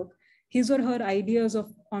framework, his or her ideas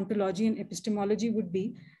of ontology and epistemology would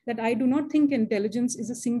be that I do not think intelligence is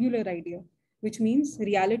a singular idea, which means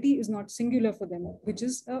reality is not singular for them, which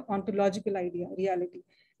is an ontological idea, reality.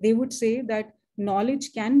 They would say that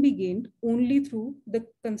knowledge can be gained only through the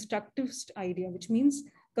constructivist idea, which means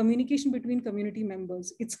communication between community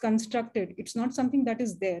members. It's constructed. It's not something that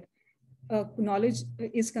is there. Knowledge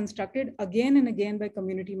is constructed again and again by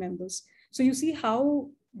community members. So you see how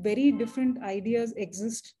very different ideas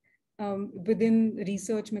exist within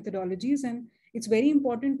research methodologies. And it's very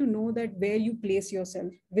important to know that where you place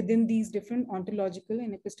yourself within these different ontological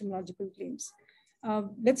and epistemological claims.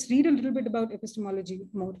 Let's read a little bit about epistemology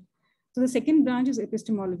more. So the second branch is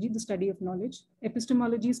epistemology, the study of knowledge.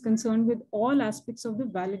 Epistemology is concerned with all aspects of the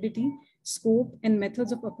validity scope, and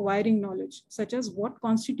methods of acquiring knowledge, such as what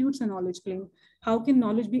constitutes a knowledge claim, how can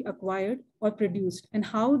knowledge be acquired or produced, and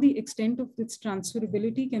how the extent of its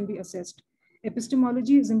transferability can be assessed.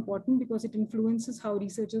 Epistemology is important because it influences how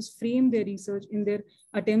researchers frame their research in their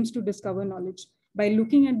attempts to discover knowledge. By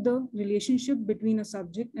looking at the relationship between a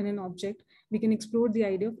subject and an object, we can explore the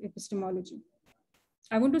idea of epistemology.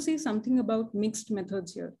 I want to say something about mixed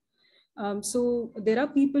methods here. So there are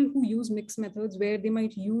people who use mixed methods where they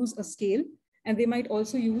might use a scale and they might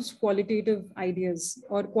also use qualitative ideas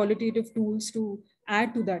or qualitative tools to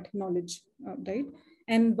add to that knowledge, right?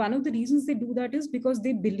 And one of the reasons they do that is because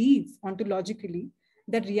they believe ontologically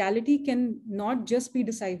that reality can not just be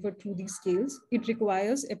deciphered through these scales. It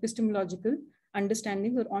requires epistemological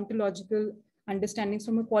understandings or ontological understandings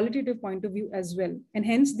from a qualitative point of view as well. And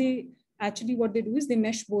hence they actually, what they do is they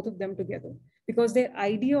mesh both of them together, because their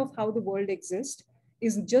idea of how the world exists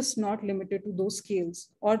is just not limited to those scales,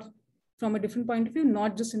 or from a different point of view,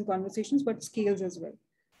 not just in conversations, but scales as well,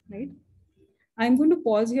 right? I'm going to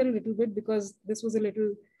pause here a little bit because this was a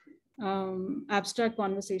little abstract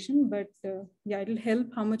conversation, but yeah, it'll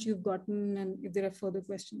help how much you've gotten and if there are further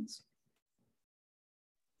questions.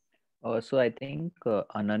 So I think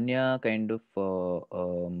Ananya kind of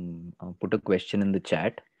put a question in the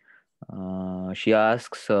chat. She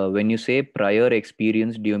asks, when you say prior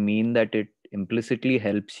experience, do you mean that it implicitly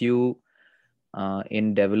helps you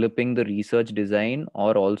in developing the research design,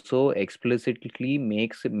 or also explicitly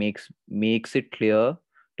makes it clear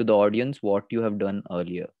to the audience what you have done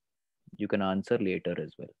earlier? You can answer later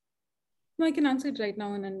as well. No, I can answer it right now,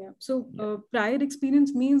 Ananya. So prior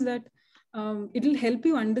experience means that it will help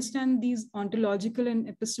you understand these ontological and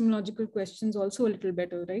epistemological questions also a little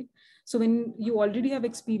better, right? So when you already have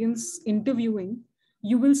experience interviewing,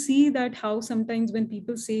 you will see that how sometimes when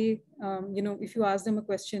people say, if you ask them a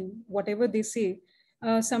question, whatever they say,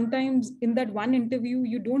 sometimes in that one interview,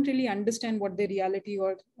 you don't really understand what their reality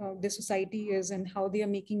or their society is and how they are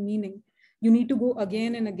making meaning. You need to go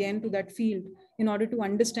again and again to that field in order to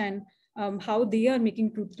understand how they are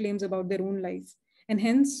making truth claims about their own life. And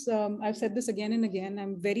hence, I've said this again and again,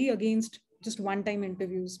 I'm very against just one-time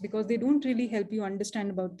interviews because they don't really help you understand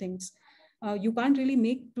about things. You can't really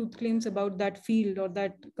make truth claims about that field or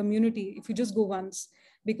that community if you just go once,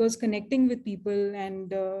 because connecting with people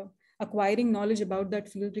and acquiring knowledge about that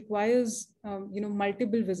field requires,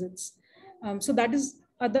 multiple visits. So that is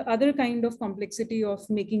the other kind of complexity of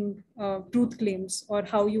making truth claims or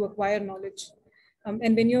how you acquire knowledge.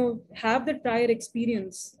 And when you have the prior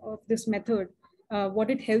experience of this method, what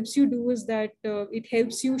it helps you do is that it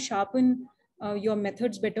helps you sharpen your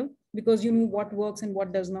methods better because you know what works and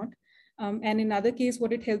what does not. And in other case,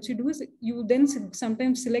 what it helps you do is you then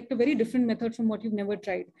sometimes select a very different method from what you've never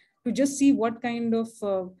tried to just see what kind of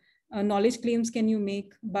knowledge claims can you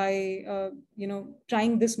make by,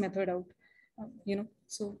 trying this method out,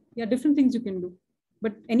 So yeah, different things you can do.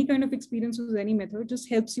 But any kind of experience with any method just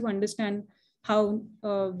helps you understand how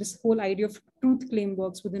this whole idea of truth claim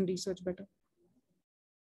works within research better.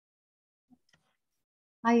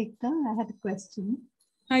 Hi, Ekta. I had a question.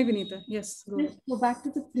 Hi, Vinita. Yes, go ahead. Go back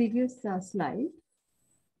to the previous slide.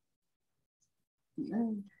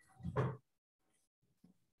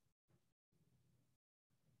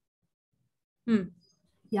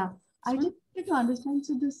 Yeah, I just wanted to understand.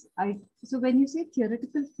 So when you say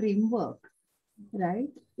theoretical framework, right,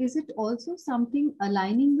 is it also something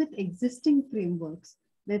aligning with existing frameworks?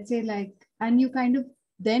 Let's say and you kind of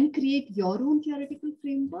then create your own theoretical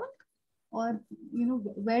framework? Or,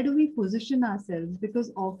 where do we position ourselves?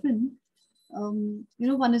 Because often,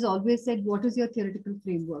 one has always said, what is your theoretical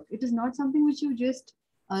framework? It is not something which you just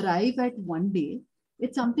arrive at one day.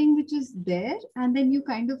 It's something which is there, and then you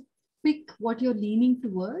kind of pick what you're leaning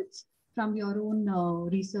towards from your own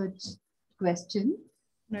research question.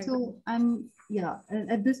 Right. So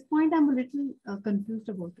at this point, I'm a little confused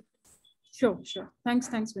about it. Sure. Thanks,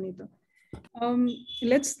 Vinita.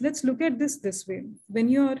 Let's look at this way. When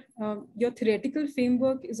your theoretical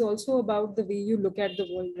framework is also about the way you look at the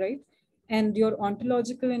world, right? And your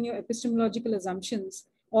ontological and your epistemological assumptions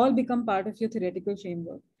all become part of your theoretical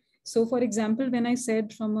framework. So for example, when I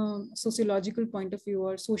said from a sociological point of view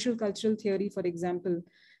or social cultural theory, for example,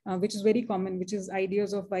 which is very common, which is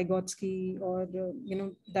ideas of Vygotsky, or,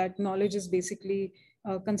 that knowledge is basically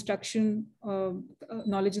construction,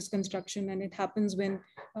 knowledge is construction, and it happens when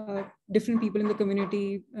different people in the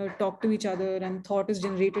community talk to each other and thought is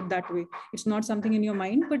generated that way. It's not something in your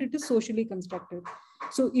mind, but it is socially constructed.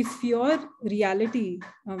 So if your reality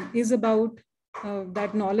is about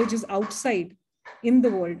that knowledge is outside in the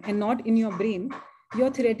world and not in your brain, your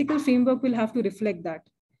theoretical framework will have to reflect that,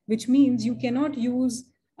 which means you cannot use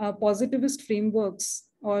positivist frameworks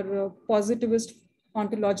or positivist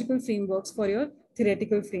ontological frameworks for your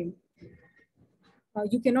theoretical frame.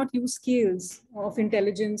 You cannot use scales of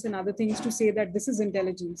intelligence and other things to say that this is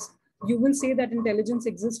intelligence. You will say that intelligence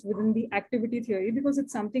exists within the activity theory because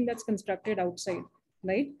it's something that's constructed outside,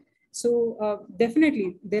 right? So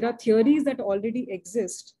definitely there are theories that already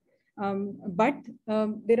exist, but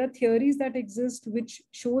there are theories that exist which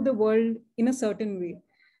show the world in a certain way.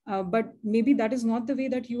 But maybe that is not the way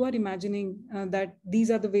that you are imagining that these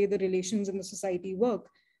are the way the relations in the society work.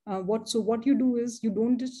 What you do is you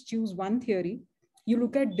don't just choose one theory, you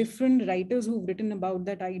look at different writers who've written about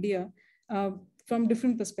that idea from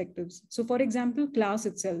different perspectives. So for example, class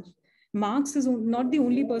itself. Marx is not the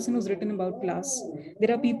only person who's written about class.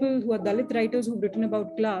 There are people who are Dalit writers who've written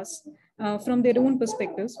about class from their own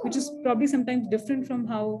perspectives, which is probably sometimes different from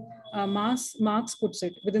how Marx puts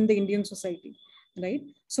it within the Indian society, right?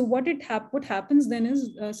 So what happens then is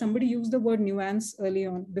somebody used the word nuance early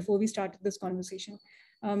on before we started this conversation.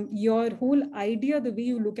 Your whole idea, the way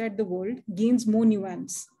you look at the world, gains more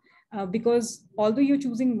nuance because although you're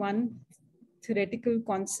choosing one theoretical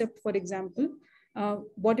concept, for example,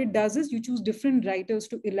 what it does is you choose different writers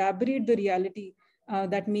to elaborate the reality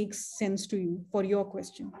that makes sense to you for your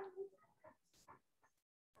question.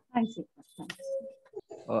 Thanks, Ekta.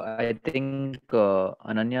 I think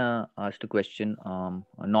Ananya asked a question. I'm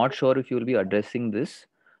not sure if you will be addressing this,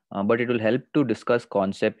 but it will help to discuss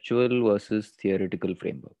conceptual versus theoretical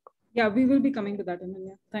framework. Yeah, we will be coming to that,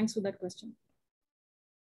 Ananya. Thanks for that question.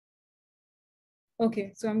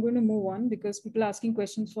 Okay, so I'm going to move on because people are asking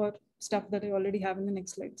questions for stuff that I already have in the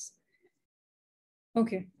next slides.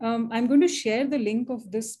 Okay, I'm going to share the link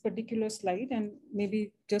of this particular slide and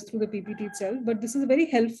maybe just through the PPT itself, but this is a very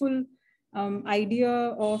helpful idea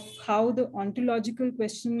of how the ontological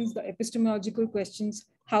questions, the epistemological questions,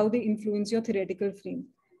 how they influence your theoretical frame,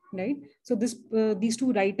 right? So these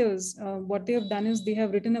two writers, what they have done is they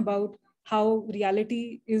have written about how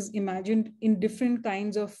reality is imagined in different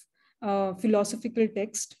kinds of philosophical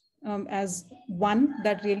text as one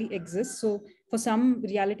that really exists. So for some,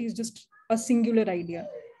 reality is just a singular idea.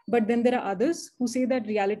 But then there are others who say that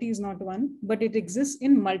reality is not one, but it exists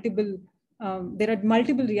in multiple, there are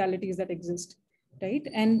multiple realities that exist, right?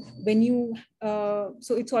 And when you,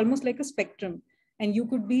 so it's almost like a spectrum, and you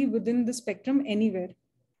could be within the spectrum anywhere,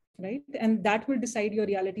 right? And that will decide your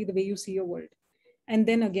reality, the way you see your world. And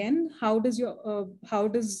then again, how does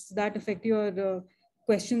that affect your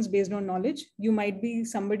questions based on knowledge? You might be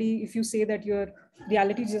somebody, if you say that your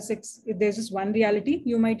reality there's just one reality,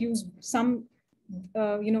 you might use some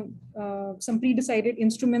some pre-decided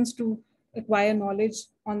instruments to acquire knowledge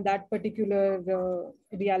on that particular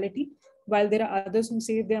reality, while there are others who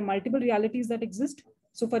say there are multiple realities that exist.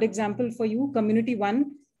 So for example, for you, community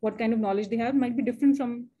one, what kind of knowledge they have might be different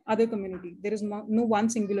from other community. There is no one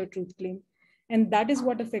singular truth claim. And that is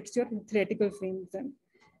what affects your theoretical frame then,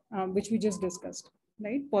 which we just discussed,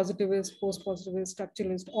 right? Positivist, post-positivist,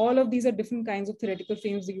 structuralist, all of these are different kinds of theoretical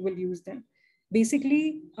frames that you will use then.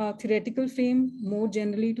 Basically, theoretical frame, more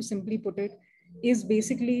generally, to simply put it, is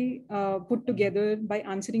basically put together by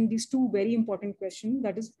answering these two very important questions.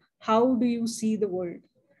 That is, how do you see the world?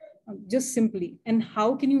 Just simply, and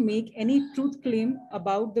how can you make any truth claim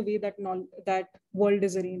about the way that that world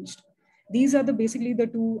is arranged? These are basically the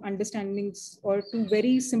two understandings, or two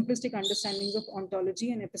very simplistic understandings of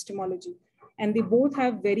ontology and epistemology. And they both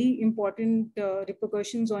have very important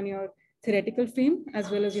repercussions on your theoretical frame as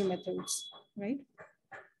well as your methods, right?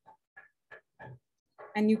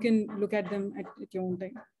 And you can look at them at your own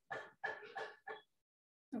time.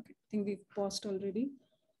 Okay, I think we've paused already.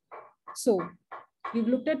 So we've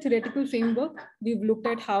looked at theoretical framework. We've looked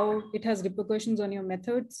at how it has repercussions on your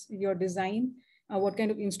methods, your design, what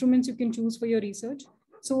kind of instruments you can choose for your research.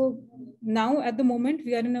 So now at the moment,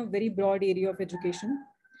 we are in a very broad area of education.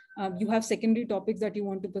 You have secondary topics that you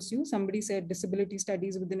want to pursue. Somebody said disability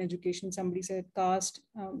studies within education. Somebody said caste.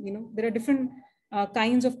 There are different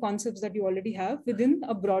kinds of concepts that you already have within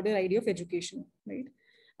a broader idea of education, right?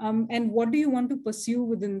 And what do you want to pursue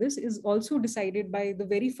within this is also decided by the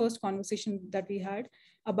very first conversation that we had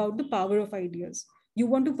about the power of ideas. You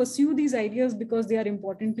want to pursue these ideas because they are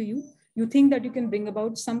important to you. You think that you can bring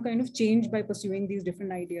about some kind of change by pursuing these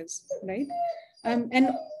different ideas, right? And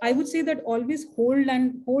I would say that always hold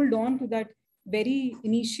on to that very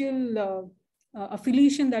initial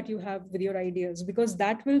affiliation that you have with your ideas, because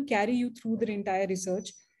that will carry you through the entire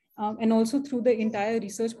research and also through the entire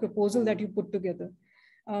research proposal that you put together.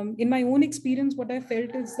 In my own experience, what I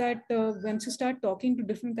felt is that once you start talking to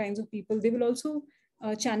different kinds of people, they will also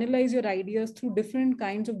channelize your ideas through different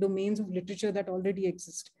kinds of domains of literature that already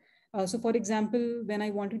exist. So for example, when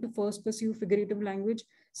I wanted to first pursue figurative language,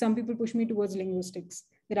 some people push me towards linguistics.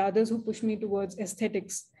 There are others who push me towards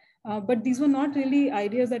aesthetics. But these were not really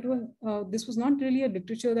ideas that were, this was not really a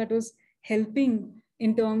literature that was helping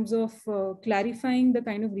in terms of clarifying the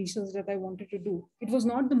kind of research that I wanted to do. It was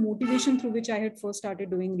not the motivation through which I had first started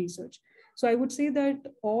doing research. So I would say that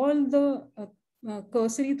all the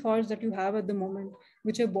cursory thoughts that you have at the moment,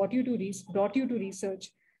 which have brought you to research,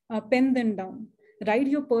 pen them down. Write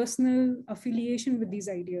your personal affiliation with these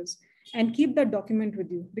ideas and keep that document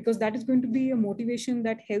with you, because that is going to be a motivation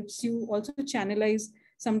that helps you also channelize.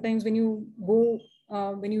 Sometimes when you go,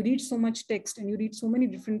 when you read so much text and you read so many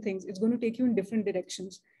different things, it's going to take you in different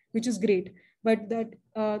directions, which is great. But that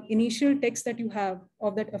initial text that you have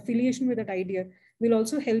of that affiliation with that idea will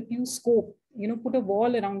also help you scope, put a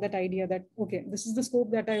wall around that idea that, okay, this is the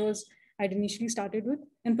scope that I'd initially started with,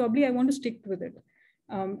 and probably I want to stick with it.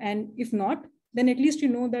 And if not, then at least you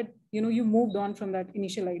know that, you moved on from that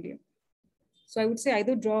initial idea. So I would say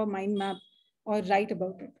either draw a mind map or write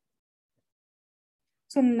about it.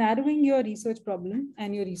 So narrowing your research problem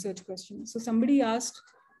and your research question. So somebody asked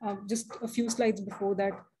just a few slides before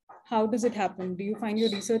that, how does it happen? Do you find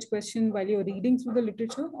your research question while you're reading through the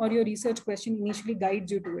literature, or your research question initially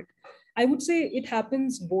guides you to it? I would say it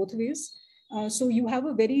happens both ways. So you have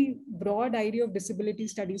a very broad idea of disability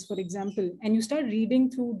studies, for example, and you start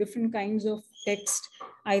reading through different kinds of text.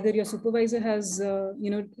 Either your supervisor has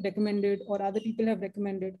recommended, or other people have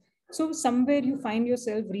recommended. So somewhere you find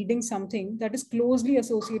yourself reading something that is closely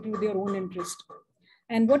associated with your own interest.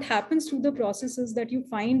 And what happens through the process is that you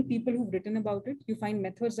find people who've written about it, you find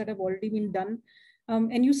methods that have already been done,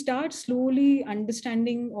 and you start slowly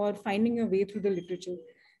understanding or finding your way through the literature.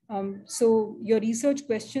 So your research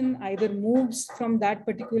question either moves from that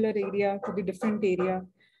particular area to the different area,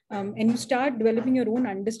 and you start developing your own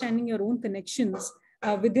understanding, your own connections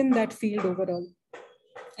within that field overall.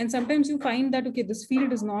 And sometimes you find that, okay, this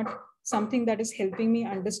field is not something that is helping me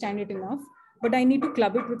understand it enough, but I need to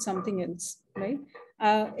club it with something else, right?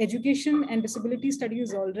 Education and disability study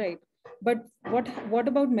is all right, but what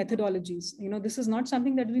about methodologies? This is not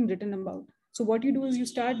something that's been written about. So what you do is you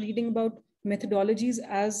start reading about methodologies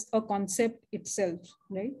as a concept itself,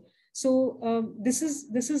 right? So this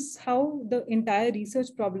is how the entire research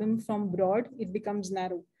problem, from broad, it becomes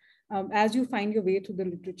narrow as you find your way through the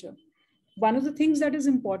literature. One of the things that is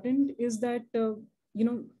important is that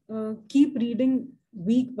keep reading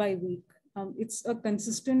week by week. It's a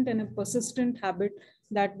consistent and a persistent habit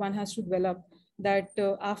that one has to develop, that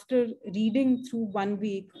after reading through 1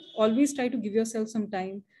 week, always try to give yourself some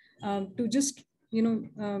time to just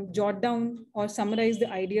jot down or summarize the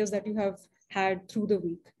ideas that you have had through the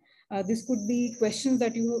week. This could be questions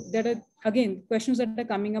that are, again, questions that are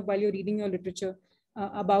coming up while you're reading your literature,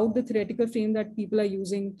 about the theoretical frame that people are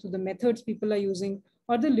using, to the methods people are using,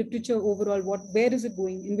 or the literature overall, where is it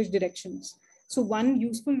going, in which directions. So one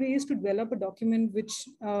useful way is to develop a document which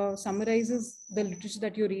summarizes the literature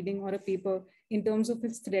that you're reading, or a paper, in terms of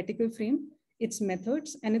its theoretical frame, its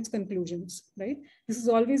methods, and its conclusions, right? This is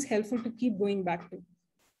always helpful to keep going back to.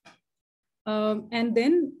 And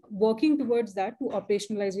then working towards that to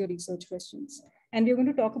operationalize your research questions. And we're going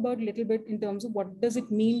to talk about a little bit in terms of what does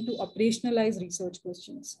it mean to operationalize research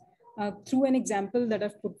questions through an example that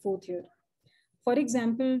I've put forth here. For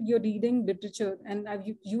example, you're reading literature, and I've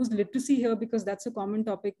used literacy here because that's a common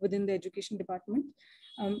topic within the education department.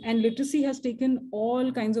 And literacy has taken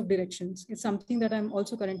all kinds of directions. It's something that I'm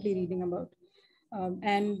also currently reading about.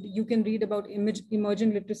 And you can read about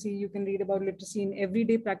emergent literacy, you can read about literacy in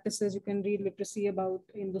everyday practices, you can read literacy about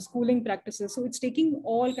in the schooling practices. So it's taking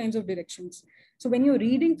all kinds of directions. So when you're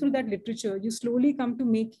reading through that literature, you slowly come to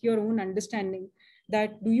make your own understanding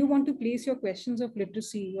that, do you want to place your questions of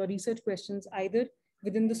literacy or research questions either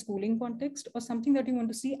within the schooling context, or something that you want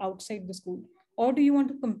to see outside the school? Or do you want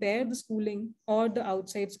to compare the schooling or the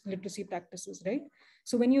outside literacy practices, right?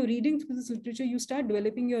 So when you're reading through this literature, you start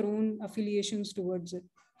developing your own affiliations towards it.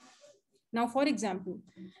 Now, for example,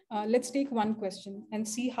 let's take one question and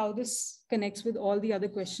see how this connects with all the other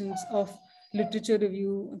questions of literature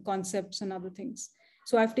review, concepts, and other things.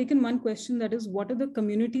 So I've taken one question, that is, what are the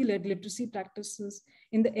community-led literacy practices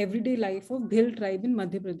in the everyday life of Bhil tribe in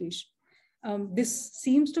Madhya Pradesh? This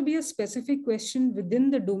seems to be a specific question within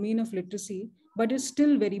the domain of literacy, but it's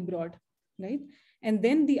still very broad, right? And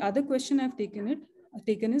then the other question I've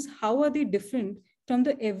taken is, how are they different from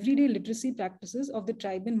the everyday literacy practices of the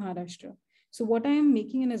tribe in Maharashtra? So what I am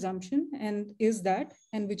making an assumption and is that,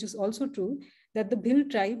 and which is also true, that the Bhil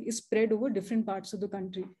tribe is spread over different parts of the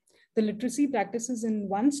country. The literacy practices in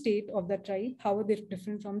one state of that tribe, how are they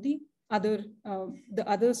different from the the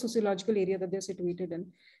other sociological area that they're situated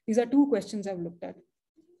in. These are two questions I've looked at.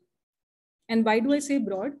 And why do I say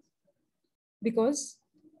broad? Because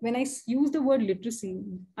when I use the word literacy,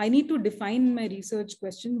 I need to define my research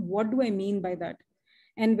question. What do I mean by that?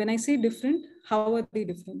 And when I say different, how are they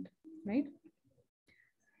different, right?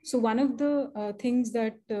 So one of the things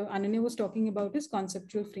that Ananya was talking about is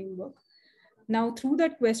conceptual framework. Now, through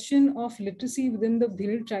that question of literacy within the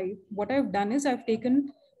Bhil tribe, what I've done is I've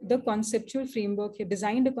taken the conceptual framework here,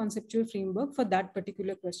 designed a conceptual framework for that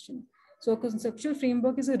particular question. So a conceptual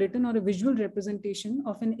framework is a written or a visual representation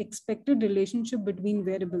of an expected relationship between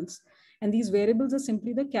variables. And these variables are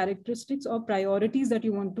simply the characteristics or priorities that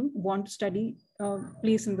you want to study,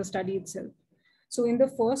 place in the study itself. So in the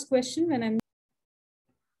first question, when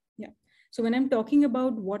I'm talking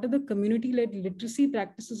about what are the community-led literacy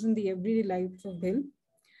practices in the everyday life of Bhil,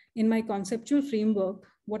 in my conceptual framework,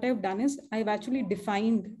 what I've done is I've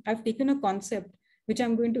taken a concept which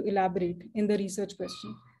I'm going to elaborate in the research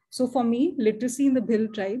question. So for me, literacy in the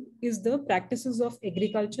Bhil tribe is the practices of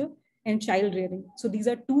agriculture and child rearing. So these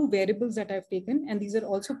are two variables that I've taken, and these are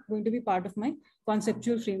also going to be part of my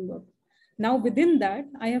conceptual framework. Now within that,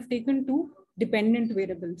 I have taken two dependent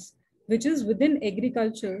variables, which is within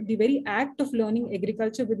agriculture, the very act of learning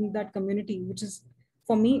agriculture within that community, which is,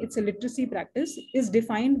 for me, it's a literacy practice, is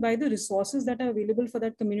defined by the resources that are available for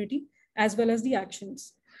that community, as well as the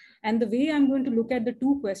actions. And the way I'm going to look at the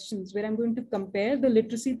two questions, where I'm going to compare the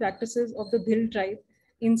literacy practices of the Bhil tribe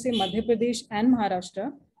in, say, Madhya Pradesh and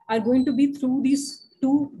Maharashtra, are going to be through these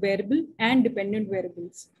two variable and dependent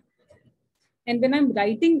variables. And when I'm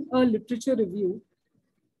writing a literature review,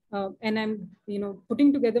 and I'm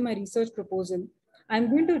putting together my research proposal, I'm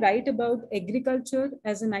going to write about agriculture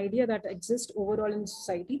as an idea that exists overall in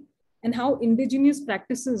society, and how indigenous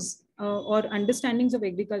practices or understandings of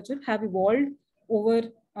agriculture have evolved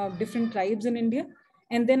over different tribes in India.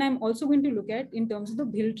 And then I'm also going to look at, in terms of the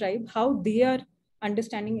Bhil tribe, how they are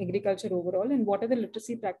understanding agriculture overall and what are the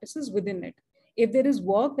literacy practices within it. If there is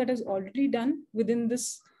work that is already done within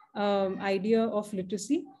this idea of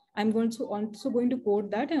literacy, I'm also going to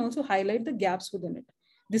quote that and also highlight the gaps within it.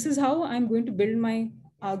 This is how I'm going to build my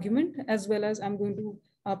argument, as well as I'm going to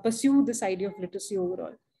pursue this idea of literacy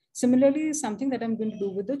overall. Similarly, something that I'm going to do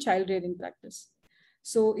with the child rearing practice.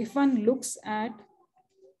 So if one looks at,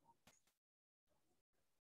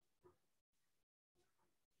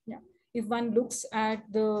 if one looks at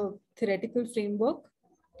the theoretical framework,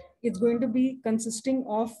 it's going to be consisting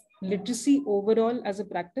of literacy overall as a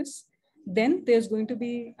practice. Then there's going to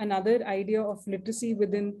be another idea of literacy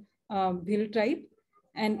within Bhil tribe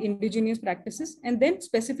and indigenous practices, and then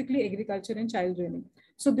specifically agriculture and child rearing.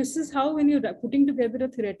 So this is how, when you're putting together a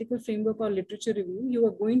theoretical framework or literature review, you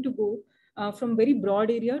are going to go from very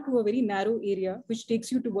broad area to a very narrow area, which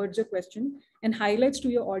takes you towards a question and highlights to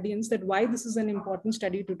your audience that why this is an important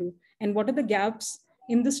study to do, and what are the gaps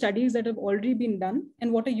in the studies that have already been done,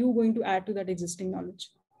 and what are you going to add to that existing knowledge.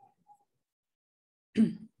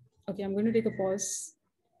 Okay, I'm going to take a pause.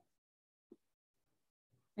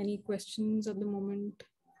 Any questions at the moment?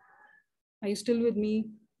 Are you still with me?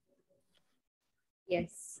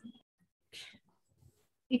 Yes.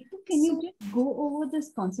 Ekta, can you just go over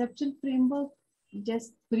this conceptual framework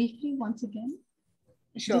just briefly once again?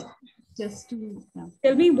 Sure. Just to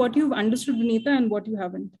tell me what you've understood, Vinita, and what you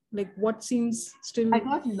haven't. Like, what seems still... I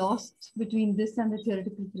got lost between this and the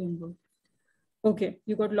theoretical framework. Okay,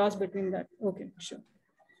 you got lost between that. Okay, sure.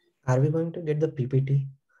 Are we going to get the PPT?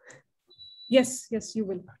 Yes, you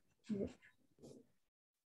will.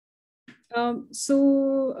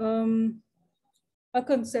 A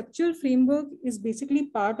conceptual framework is basically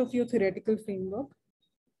part of your theoretical framework.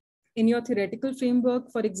 In your theoretical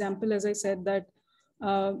framework, for example, as I said, that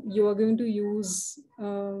you are going to use,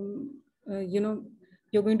 you're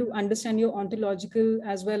going to understand your ontological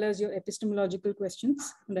as well as your epistemological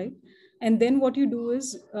questions, right? And then what you do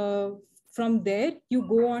is, from there, you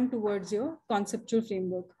go on towards your conceptual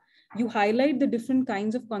framework. You highlight the different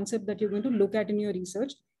kinds of concept that you're going to look at in your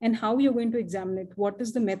research and how you're going to examine it. What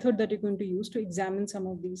is the method that you're going to use to examine some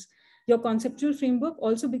of these? Your conceptual framework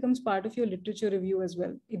also becomes part of your literature review as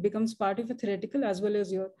well. It becomes part of a theoretical as well as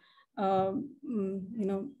your,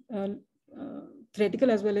 theoretical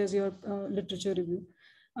as well as your literature review.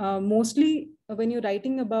 Mostly when you're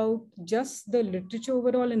writing about just the literature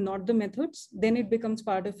overall and not the methods, then it becomes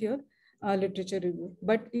part of your literature review.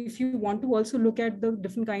 But if you want to also look at the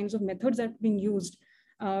different kinds of methods that are being used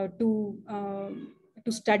to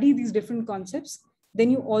study these different concepts,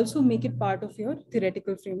 then you also make it part of your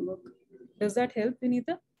theoretical framework. Does that help,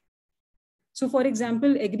 Vinita? So for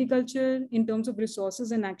example, agriculture in terms of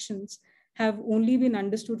resources and actions, have only been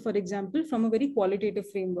understood, for example, from a very qualitative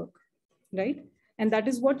framework, right? And that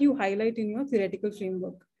is what you highlight in your theoretical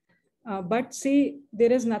framework. But say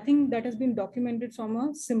there is nothing that has been documented from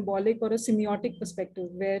a symbolic or a semiotic perspective,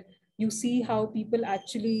 where you see how people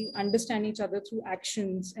actually understand each other through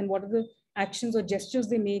actions and what are the actions or gestures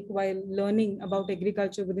they make while learning about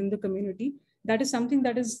agriculture within the community. That is something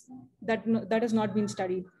that has not been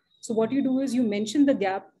studied. So what you do is you mention the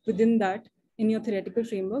gap within that in your theoretical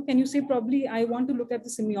framework, and you say probably I want to look at the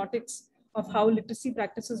semiotics of how literacy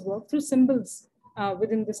practices work through symbols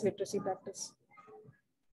within this literacy practice.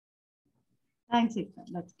 Thanks, Ekta.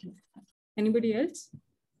 That's clear. Anybody else?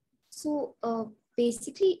 So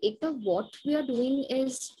basically, Ekta, what we are doing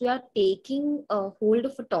is we are taking a hold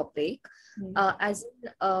of a topic as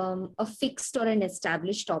a fixed or an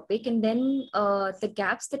established topic, and then the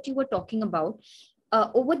gaps that you were talking about,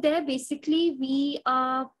 over there, basically, we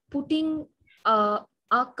are putting our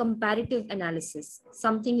comparative analysis,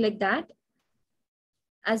 something like that,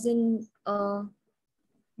 as in...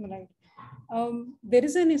 Right. There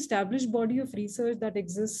is an established body of research that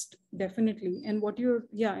exists, definitely. And what you're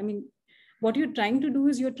trying to do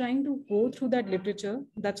is you're trying to go through that literature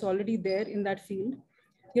that's already there in that field.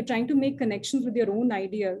 You're trying to make connections with your own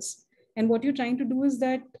ideas. And what you're trying to do is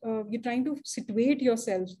that you're trying to situate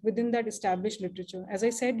yourself within that established literature. As I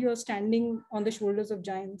said, you're standing on the shoulders of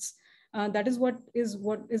giants. That is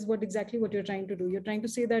exactly what you're trying to do. You're trying to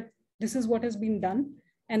say that this is what has been done,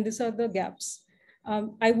 and these are the gaps.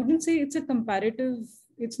 I wouldn't say it's a comparative,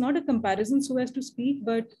 it's not a comparison so as to speak,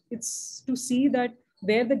 but it's to see that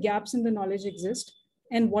where the gaps in the knowledge exist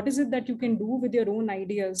and what is it that you can do with your own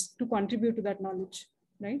ideas to contribute to that knowledge,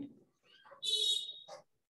 right?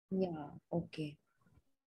 Yeah, okay.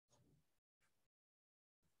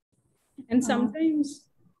 And sometimes,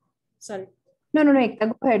 sorry. No,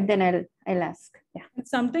 Ekta, go ahead, then I'll ask. Yeah. And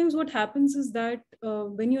sometimes what happens is that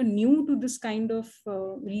when you're new to this kind of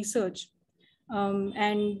research,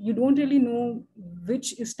 and you don't really know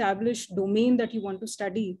which established domain that you want to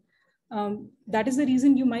study, that is the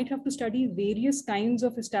reason you might have to study various kinds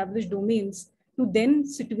of established domains to then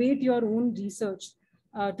situate your own research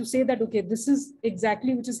to say that, okay, this is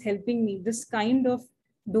exactly which is helping me. This kind of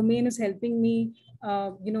domain is helping me,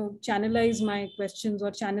 channelize my questions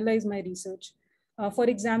or channelize my research. For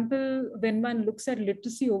example, when one looks at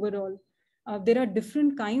literacy overall, there are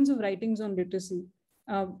different kinds of writings on literacy.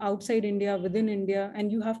 Outside India, within India,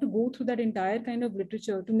 and you have to go through that entire kind of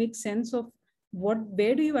literature to make sense of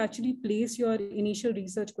where do you actually place your initial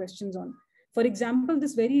research questions on. For example,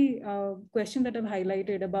 this very question that I've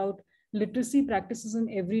highlighted about literacy practices in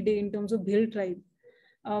everyday in terms of Bhil tribe.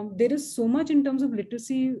 There is so much in terms of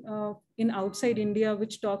literacy in outside India,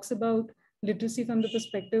 which talks about literacy from the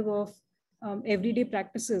perspective of everyday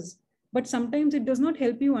practices. But sometimes it does not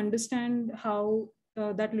help you understand how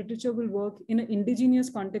that literature will work in an indigenous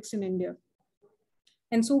context in India.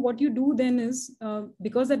 And so what you do then is,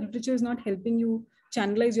 because that literature is not helping you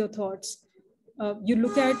channelize your thoughts, you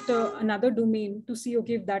look at another domain to see,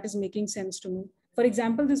 okay, if that is making sense to me. For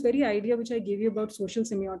example, this very idea which I gave you about social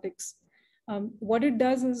semiotics, what it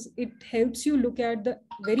does is it helps you look at the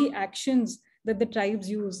very actions that the tribes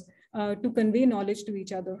use to convey knowledge to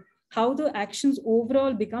each other, how the actions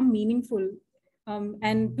overall become meaningful.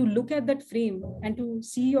 And to look at that frame and to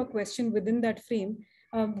see your question within that frame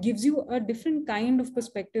gives you a different kind of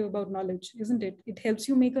perspective about knowledge, isn't it? It helps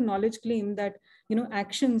you make a knowledge claim that,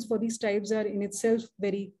 actions for these tribes are in itself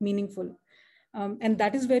very meaningful. And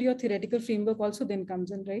that is where your theoretical framework also then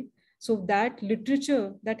comes in, right? So that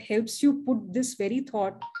literature that helps you put this very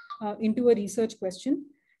thought into a research question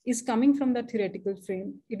is coming from that theoretical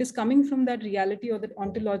frame. It is coming from that reality or that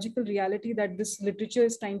ontological reality that this literature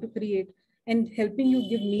is trying to create and helping you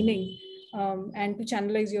give meaning and to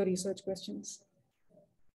channelize your research questions.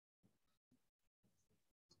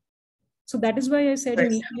 So that is why I said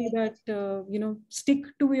initially that, stick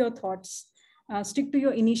to your thoughts, stick to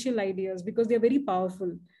your initial ideas, because they're very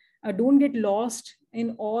powerful. Don't get lost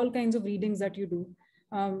in all kinds of readings that you do.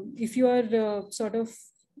 If you are sort of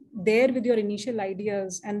there with your initial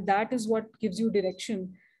ideas and that is what gives you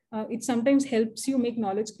direction, it sometimes helps you make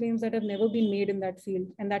knowledge claims that have never been made in that field.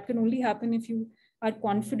 And that can only happen if you are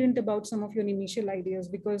confident about some of your initial ideas,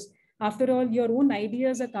 because after all, your own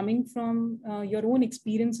ideas are coming from your own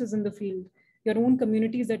experiences in the field, your own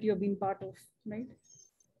communities that you have been part of, right?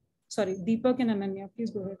 Sorry, Deepak and Ananya,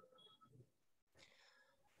 please go ahead.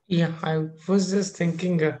 Yeah, I was just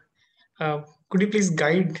thinking, could you please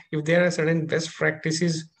guide if there are certain best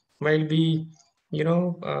practices while we,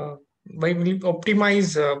 while we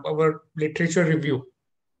optimize our literature review?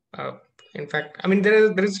 In fact, I mean,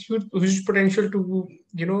 there is huge potential to,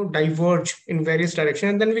 you know, diverge in various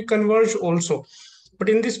directions, and then we converge also. But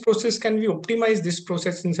in this process, can we optimize this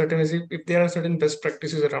process in certain ways if there are certain best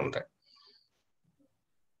practices around that?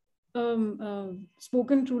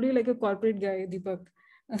 Spoken truly like a corporate guy, Deepak.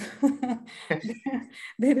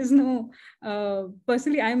 There is no,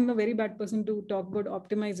 personally, I'm a very bad person to talk about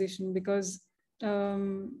optimization because,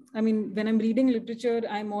 I mean, when I'm reading literature,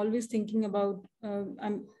 I'm always thinking about,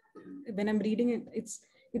 when I'm reading it, it's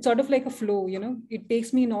sort of like a flow, you know, it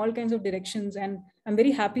takes me in all kinds of directions, and I'm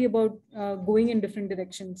very happy about going in different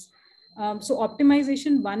directions. So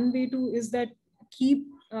optimization, one way to is that keep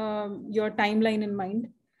your timeline in mind.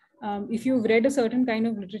 If you've read a certain kind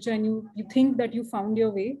of literature and you think that you found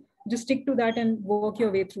your way, just stick to that and work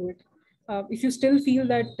your way through it. If you still feel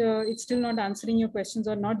that it's still not answering your questions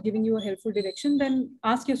or not giving you a helpful direction, then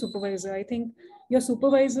ask your supervisor. I think your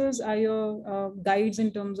supervisors are your guides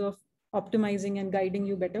in terms of optimizing and guiding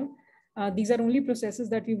you better. These are only processes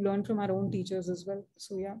that we've learned from our own teachers as well.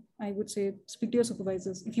 So yeah, I would say speak to your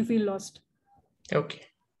supervisors if you feel lost. Okay,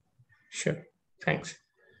 sure. Thanks.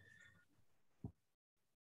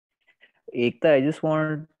 Ekta, I just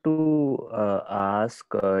want to ask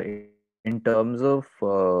in terms of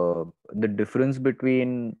the difference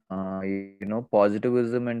between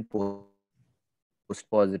positivism and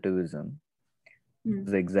post-positivism.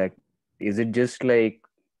 Is it just like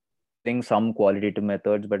using some qualitative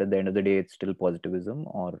methods, but at the end of the day, it's still positivism,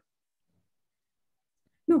 or?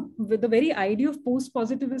 No, the very idea of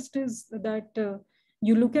post-positivist is that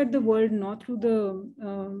you look at the world not through the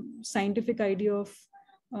scientific idea of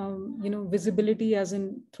visibility, as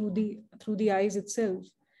in through the eyes itself.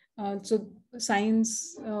 So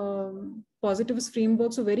science positivist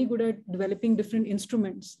frameworks are very good at developing different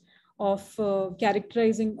instruments of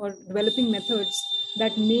characterizing or developing methods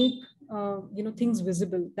that make things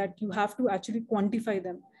visible, that you have to actually quantify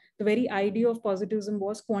them. The very idea of positivism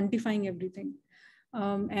was quantifying everything.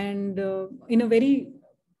 And in a very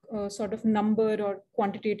sort of number or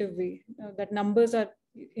quantitative way, that numbers are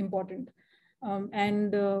important.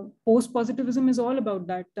 And post-positivism is all about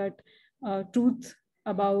that truth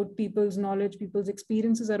about people's knowledge, people's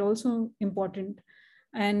experiences are also important.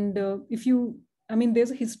 And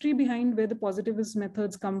there's a history behind where the positivist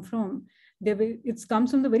methods come from. It comes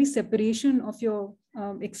from the very separation of your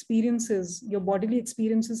experiences, your bodily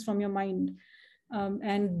experiences from your mind.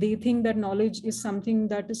 And they think that knowledge is something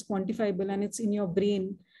that is quantifiable and it's in your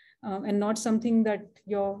brain, and not something that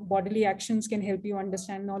your bodily actions can help you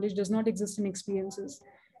understand. Knowledge does not exist in experiences.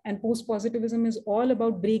 And post-positivism is all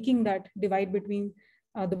about breaking that divide between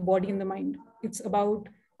the body and the mind. It's about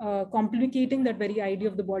complicating that very idea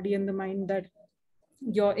of the body and the mind, that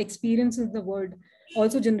your experiences in the world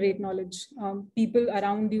also generate knowledge. People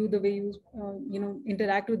around you, the way you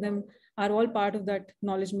interact with them, are all part of that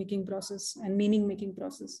knowledge making process and meaning making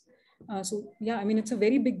process. So yeah, I mean, it's a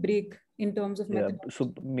very big break in terms of method.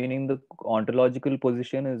 So meaning the ontological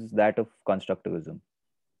position is that of constructivism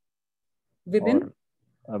within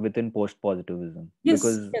within post-positivism. Yes,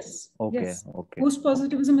 because yes, okay, yes. okay.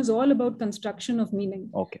 Post-positivism is all about construction of meaning.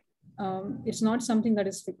 Okay. It's not something that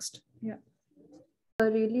is fixed. Yeah.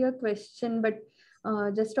 Really a question, but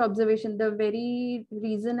just observation. The very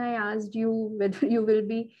reason I asked you whether you will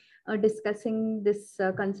be discussing this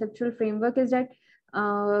conceptual framework is that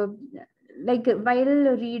like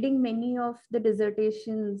while reading many of the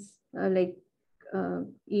dissertations like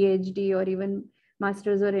EHD or even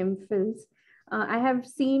masters or MPhils, I have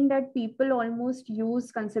seen that people almost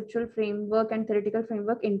use conceptual framework and theoretical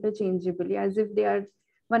framework interchangeably, as if they are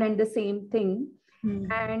one and the same thing.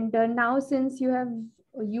 And now, since you have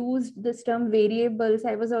used this term variables,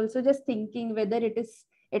 I was also just thinking whether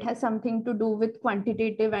it has something to do with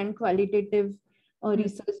quantitative and qualitative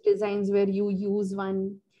research designs where you use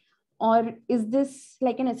one, or is this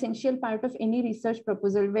like an essential part of any research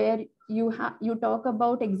proposal where you talk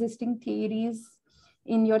about existing theories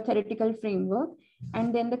in your theoretical framework,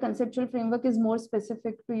 and then the conceptual framework is more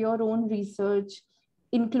specific to your own research,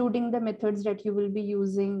 including the methods that you will be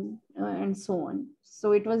using and so on.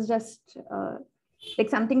 So it was just like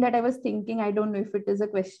something that I was thinking. I don't know if it is a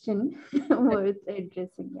question worth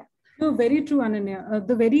addressing. Yeah. No, very true,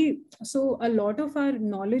 Ananya. So a lot of our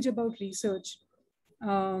knowledge about research,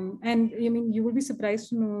 and I mean, you will be surprised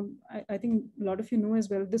to know, I think a lot of you know as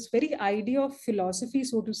well, this very idea of philosophy,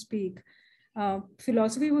 so to speak.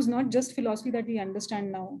 Philosophy was not just philosophy that we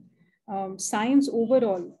understand now. Science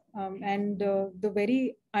overall, and the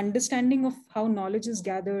very understanding of how knowledge is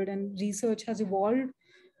gathered and research has evolved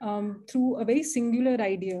through a very singular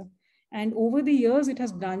idea. And over the years, it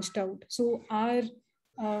has branched out. So our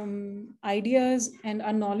ideas and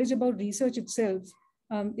our knowledge about research itself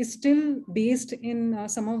is still based in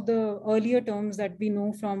some of the earlier terms that we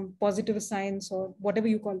know from positive science or whatever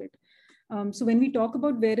you call it. So when we talk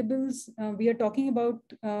about variables, we are talking about,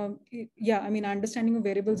 understanding of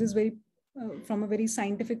variables is very, from a very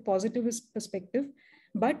scientific positivist perspective,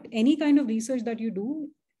 but any kind of research that you do,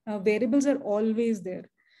 variables are always there.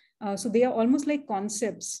 So they are almost like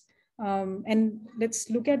concepts. And let's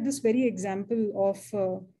look at this very example of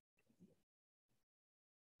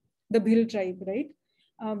the Bhil tribe, right?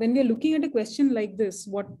 When we're looking at a question like this,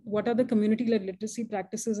 what are the community-led literacy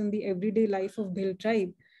practices in the everyday life of Bhil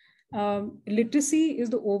tribe? Literacy is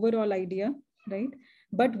the overall idea, right?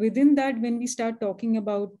 But within that, when we start talking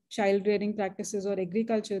about child rearing practices or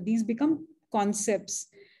agriculture, these become concepts.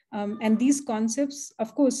 And these concepts,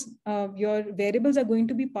 of course, your variables are going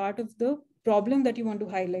to be part of the problem that you want to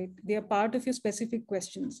highlight. They are part of your specific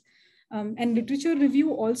questions. And literature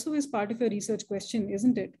review also is part of your research question,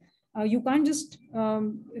 isn't it? You can't just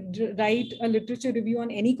write a literature review on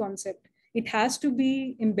any concept. It has to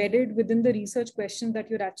be embedded within the research question that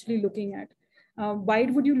you're actually looking at. Why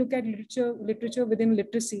would you look at literature within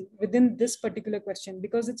literacy, within this particular question?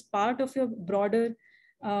 Because it's part of your broader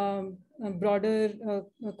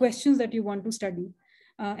questions that you want to study.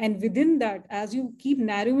 And within that, as you keep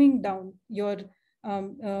narrowing down your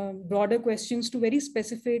broader questions to very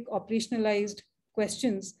specific operationalized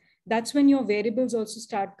questions, that's when your variables also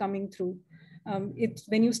start coming through. It's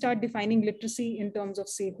when you start defining literacy in terms of,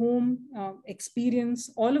 say, home,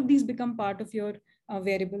 experience, all of these become part of your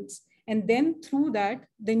variables. And then through that,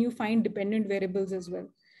 then you find dependent variables as well.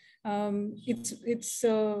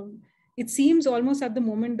 It seems almost at the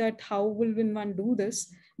moment that how will one do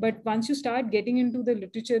this? But once you start getting into the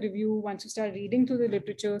literature review, once you start reading through the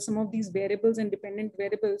literature, some of these variables and dependent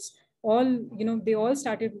variables, they all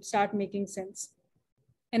start making sense.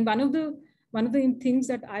 And one of the things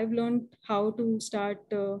that I've learned how to start,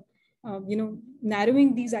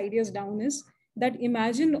 narrowing these ideas down is that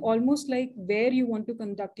imagine almost like where you want to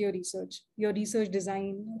conduct your research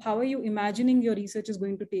design. How are you imagining your research is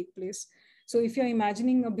going to take place? So if you're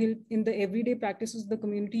imagining a bill in the everyday practices of the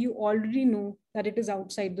community, you already know that it is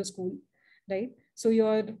outside the school, right? So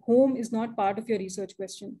your home is not part of your research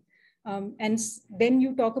question. And then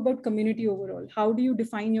you talk about community overall. How do you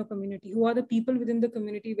define your community? Who are the people within the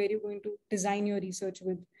community where you're going to design your research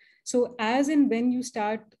with? So as and when you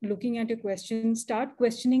start looking at your question, start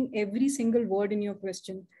questioning every single word in your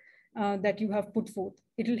question that you have put forth.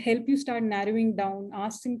 It will help you start narrowing down,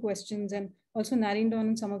 asking questions, and also narrowing down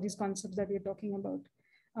on some of these concepts that we're talking about.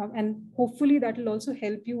 And hopefully that will also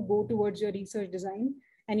help you go towards your research design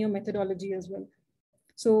and your methodology as well.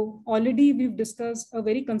 So already we've discussed a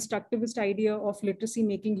very constructivist idea of literacy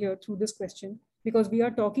making here through this question, because we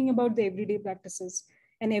are talking about the everyday practices,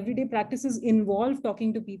 and everyday practices involve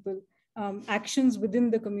talking to people, actions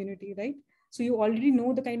within the community, right? So you already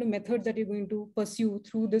know the kind of methods that you're going to pursue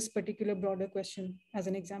through this particular broader question as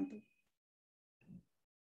an example.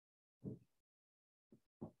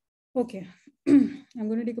 Okay, I'm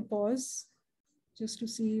going to take a pause just to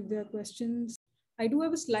see if there are questions. I do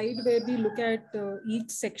have a slide where we look at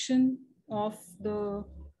each section of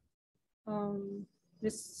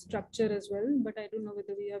this structure as well, but I don't know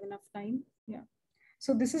whether we have enough time. Yeah.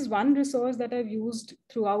 So this is one resource that I've used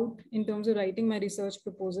throughout in terms of writing my research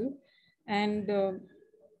proposal. And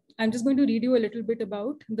I'm just going to read you a little bit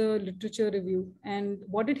about the literature review. And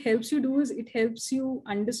what it helps you do is it helps you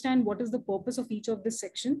understand what is the purpose of each of this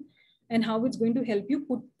section and how it's going to help you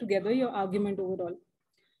put together your argument overall.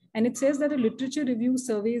 And it says that a literature review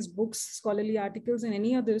surveys books, scholarly articles, and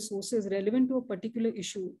any other sources relevant to a particular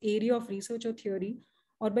issue, area of research or theory,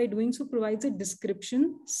 or by doing so provides a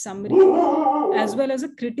description, summary, as well as a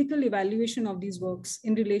critical evaluation of these works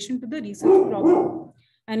in relation to the research problem.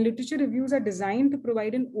 And literature reviews are designed to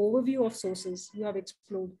provide an overview of sources you have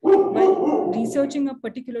explored by researching a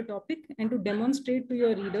particular topic and to demonstrate to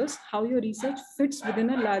your readers how your research fits within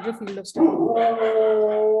a larger field of study.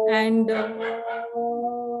 And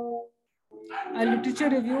a literature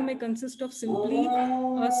review may consist of simply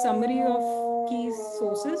a summary of key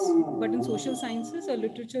sources, but in social sciences, a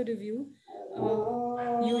literature review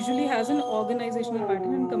usually has an organizational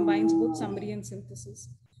pattern and combines both summary and synthesis.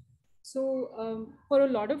 So for a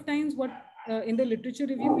lot of times, what in the literature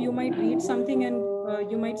review, you might read something and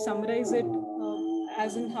you might summarize it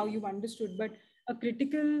as in how you've understood, but a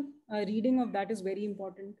critical reading of that is very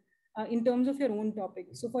important. In terms of your own topic.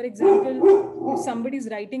 So for example, if somebody's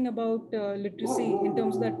writing about literacy in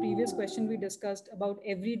terms of that previous question we discussed about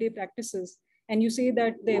everyday practices, and you say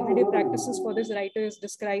that the everyday practices for this writer is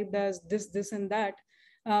described as this, this, and that,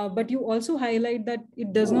 But you also highlight that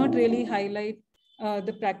it does not really highlight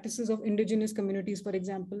the practices of indigenous communities, for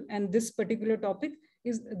example. And this particular topic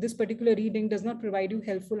this particular reading does not provide you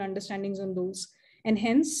helpful understandings on those. And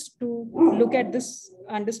hence, to look at this,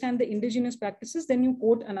 understand the indigenous practices, then you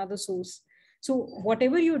quote another source. So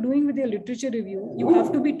whatever you're doing with your literature review, you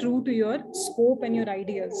have to be true to your scope and your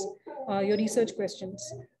ideas, your research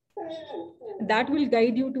questions. That will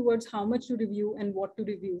guide you towards how much to review and what to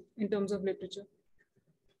review in terms of literature.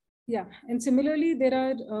 Yeah, and similarly, there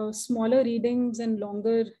are smaller readings and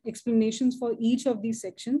longer explanations for each of these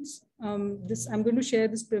sections. I'm going to share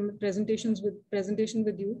this presentation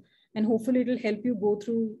with you, and hopefully it will help you go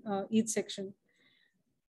through each section.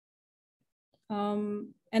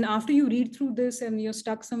 And after you read through this and you're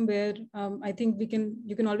stuck somewhere, I think you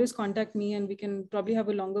can always contact me, and we can probably have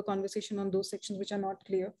a longer conversation on those sections which are not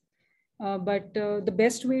clear. But the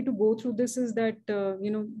best way to go through this is that,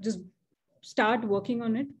 just start working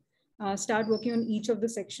on it. Start working on each of the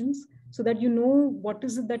sections so that you know what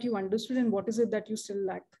is it that you understood and what is it that you still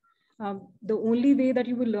lack. The only way that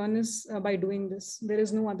you will learn is by doing this. There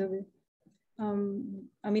is no other way.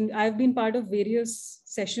 I mean, I've been part of various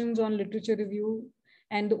sessions on literature review,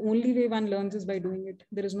 and the only way one learns is by doing it.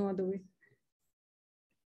 There is no other way.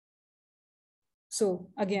 So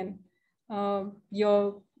again,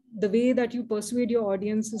 the way that you persuade your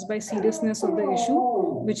audience is by seriousness of the issue,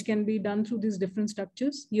 which can be done through these different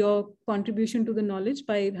structures, your contribution to the knowledge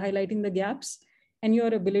by highlighting the gaps, and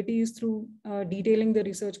your abilities through detailing the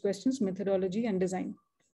research questions, methodology, and design.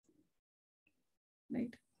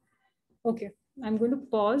 Right. Okay, I'm going to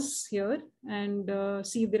pause here and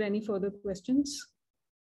see if there are any further questions.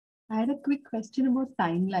 I had a quick question about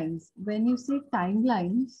timelines. When you say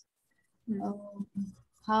timelines,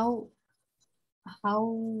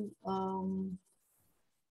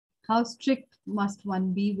 how strict must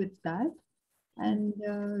one be with that? And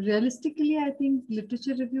realistically, I think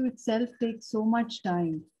literature review itself takes so much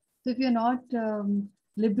time. So if you're not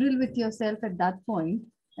liberal with yourself at that point,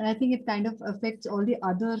 and I think it kind of affects all the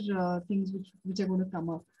other things which are going to come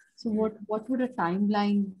up. So what would a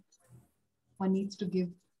timeline one needs to give?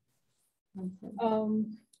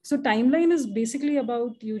 So timeline is basically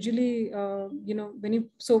about usually,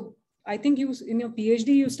 so I think in your PhD,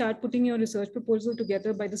 you start putting your research proposal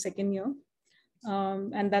together by the second year.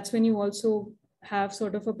 And that's when you also have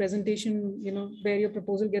sort of a presentation, where your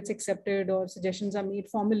proposal gets accepted or suggestions are made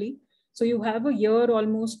formally. So you have a year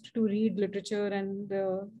almost to read literature and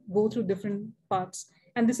go through different parts.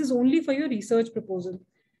 And this is only for your research proposal.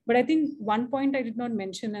 But I think one point I did not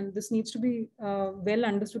mention, and this needs to be well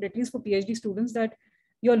understood, at least for PhD students, that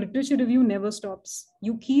your literature review never stops.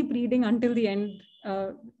 You keep reading until the end,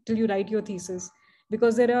 till you write your thesis,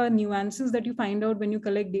 because there are nuances that you find out when you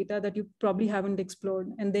collect data that you probably haven't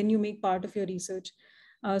explored, and then you make part of your research.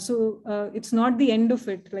 So it's not the end of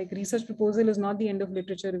it. Like, research proposal is not the end of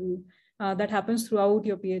literature review. That happens throughout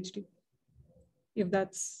your PhD. If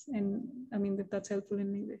that's helpful in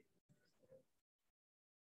any way.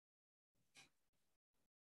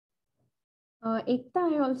 Ekta,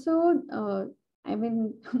 I also,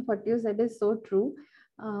 what you said is so true.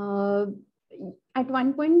 At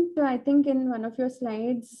one point, I think in one of your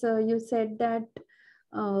slides, you said that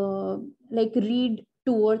read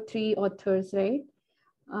 2 or 3 authors, right?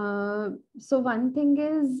 So one thing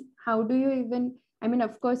is, how do you even,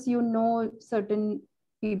 of course, certain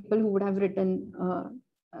people who would have written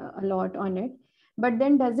a lot on it, but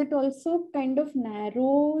then does it also kind of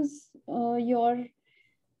narrows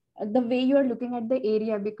the way you are looking at the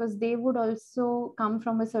area, because they would also come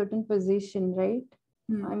from a certain position, right?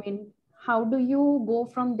 How do you go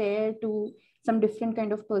from there to some different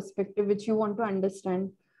kind of perspective which you want to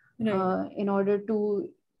understand, right, in order to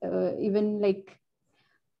even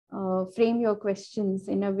frame your questions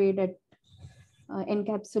in a way that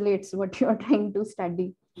encapsulates what you're trying to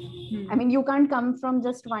study? You can't come from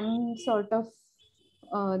just one sort of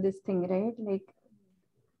this thing, right?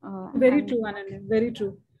 Very true, Ananya, very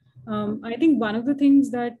true. I think one of the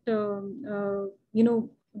things that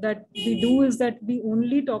that we do is that we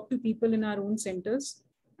only talk to people in our own centers,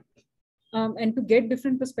 and to get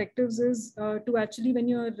different perspectives is to actually, when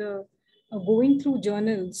you're going through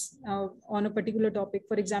journals on a particular topic,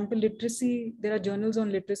 for example, literacy, there are journals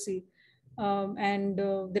on literacy, and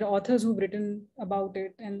there are authors who've written about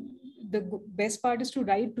it, and the best part is to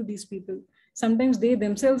write to these people. Sometimes they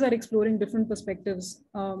themselves are exploring different perspectives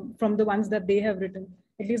from the ones that they have written.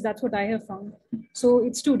 At least that's what I have found. So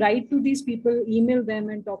it's to write to these people, email them,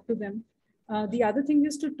 and talk to them. The other thing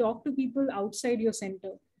is to talk to people outside your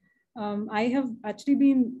center. I have actually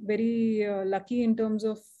been very lucky in terms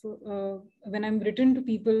of when I'm written to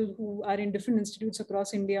people who are in different institutes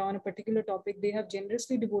across India on a particular topic, they have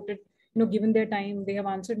generously devoted, given their time, they have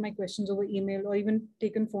answered my questions over email or even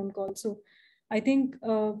taken phone calls. So I think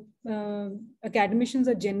academicians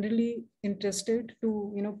are generally interested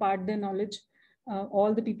to, part their knowledge,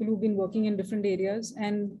 all the people who've been working in different areas.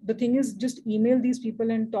 And the thing is, just email these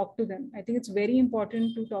people and talk to them. I think it's very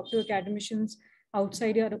important to talk to academicians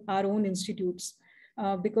outside our own institutes.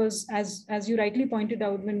 Because as you rightly pointed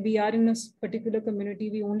out, when we are in a particular community,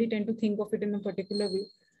 we only tend to think of it in a particular way.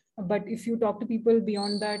 But if you talk to people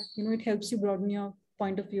beyond that, it helps you broaden your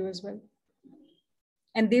point of view as well.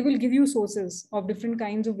 And they will give you sources of different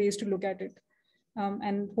kinds of ways to look at it.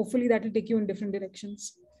 And hopefully that will take you in different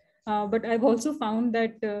directions. But I've also found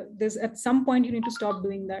that there's at some point you need to stop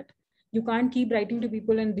doing that. You can't keep writing to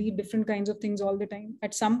people and read different kinds of things all the time.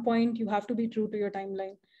 At some point, you have to be true to your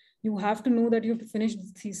timeline. You have to know that you have to finish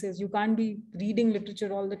the thesis. You can't be reading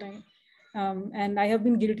literature all the time. And I have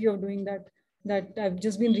been guilty of doing that. That I've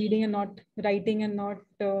just been reading and not writing and not,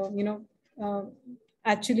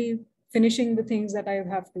 actually finishing the things that I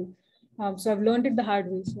have to. So I've learned it the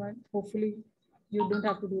hard way. So hopefully you don't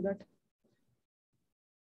have to do that.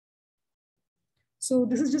 So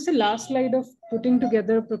this is just a last slide of putting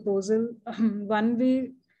together a proposal. One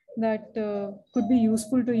way that could be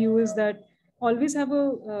useful to you is that always have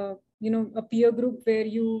a peer group where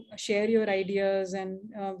you share your ideas and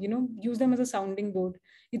use them as a sounding board.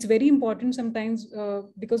 It's very important sometimes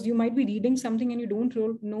because you might be reading something and you don't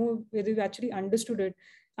know whether you've actually understood it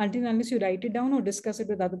until unless you write it down or discuss it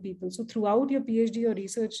with other people. So throughout your PhD or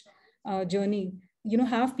research journey,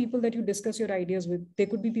 have people that you discuss your ideas with. They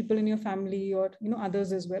could be people in your family or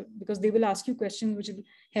others as well, because they will ask you questions which will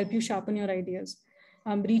help you sharpen your ideas.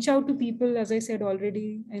 Reach out to people, as I said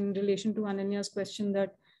already in relation to Ananya's question,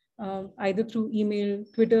 that either through email,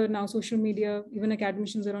 Twitter, now social media, even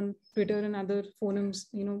academicians are on Twitter and other forums,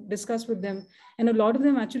 discuss with them. And a lot of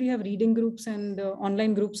them actually have reading groups and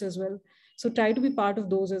online groups as well. So try to be part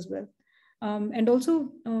of those as well. And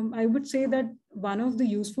also, I would say that one of the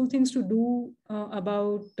useful things to do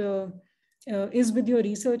is with your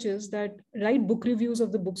research is that write book reviews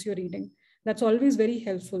of the books you're reading. That's always very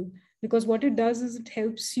helpful, because what it does is it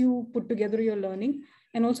helps you put together your learning.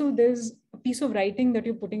 And also there's a piece of writing that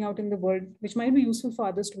you're putting out in the world, which might be useful for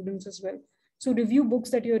other students as well. So review books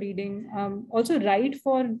that you're reading. Also write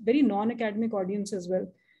for very non-academic audience as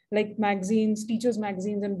well, like magazines, teachers'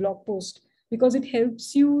 magazines and blog posts, because it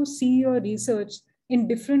helps you see your research in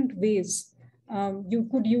different ways. You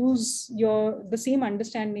could use the same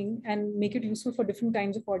understanding and make it useful for different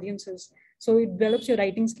kinds of audiences. So it develops your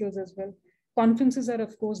writing skills as well. Conferences are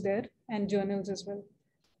of course there, and journals as well.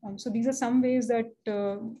 So these are some ways that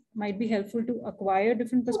might be helpful to acquire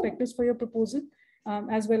different perspectives for your proposal,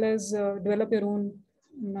 as well as develop your own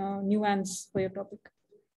nuance for your topic.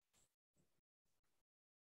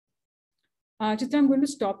 Chitra, I'm going to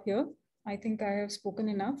stop here. I think I have spoken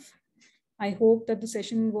enough. I hope that the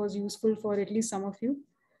session was useful for at least some of you.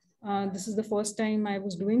 This is the first time I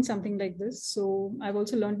was doing something like this. So I've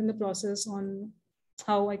also learned in the process on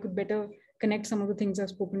how I could better connect some of the things I've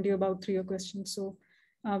spoken to you about through your questions. So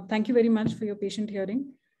thank you very much for your patient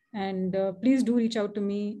hearing. And please do reach out to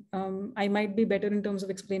me. I might be better in terms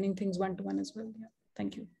of explaining things one-to-one as well. Yeah.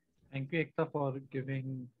 Thank you. Thank you, Ekta, for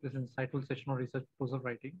giving this insightful session on research proposal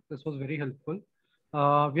writing. This was very helpful.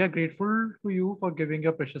 We are grateful to you for giving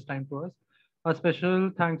your precious time to us. A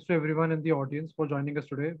special thanks to everyone in the audience for joining us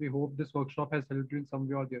today. We hope this workshop has helped you in some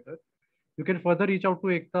way or the other. You can further reach out to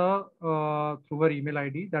Ekta through her email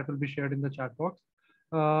ID that will be shared in the chat box.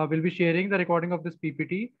 We'll be sharing the recording of this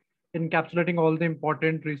PPT, encapsulating all the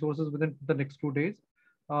important resources within the next 2 days.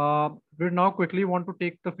 We now quickly want to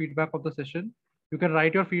take the feedback of the session. You can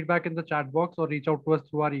write your feedback in the chat box or reach out to us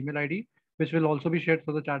through our email ID, which will also be shared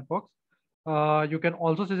through the chat box. You can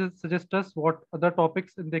also suggest us what other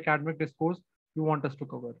topics in the academic discourse you want us to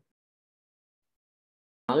cover.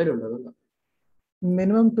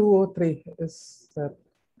 Minimum 2 or 3 is that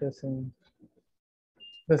saying.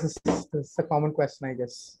 This is a common question, I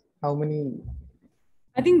guess. How many?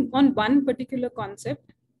 I think on one particular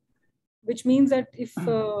concept, which means that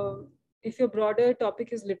if your broader topic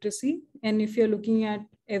is literacy, and if you're looking at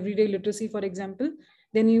everyday literacy, for example,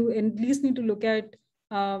 then you at least need to look at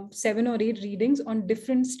 7 or 8 readings on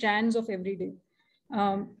different strands of everyday.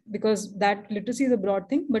 Because that literacy is a broad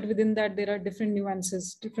thing, but within that there are different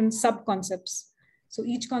nuances, different sub-concepts. So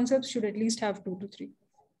each concept should at least have 2 to 3.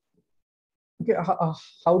 Okay,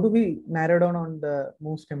 how do we narrow down on the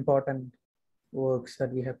most important works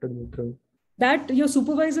that we have to go through? that your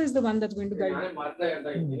supervisor is the one that's going to guide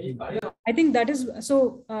you. I think that is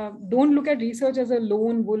so. Don't look at research as a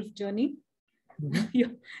lone wolf journey. Your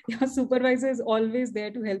supervisor is always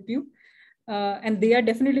there to help you, and they are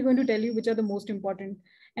definitely going to tell you which are the most important.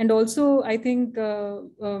 And also, I think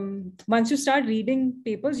once you start reading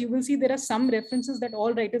papers, you will see there are some references that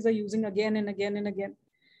all writers are using again and again and again,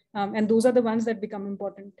 and those are the ones that become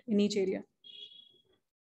important in each area.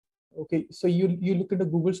 Okay, so you look into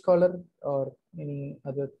Google Scholar or any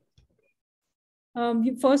other?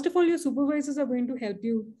 First of all, your supervisors are going to help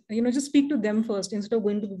you. Just speak to them first instead of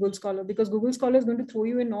going to Google Scholar, because Google Scholar is going to throw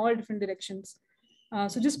you in all different directions.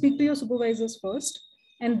 So just speak to your supervisors first,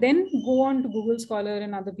 and then go on to Google Scholar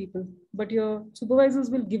and other people. But your supervisors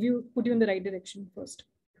will put you in the right direction first.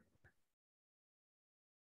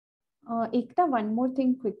 Ekta, one more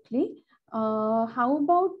thing quickly. How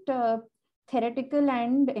about theoretical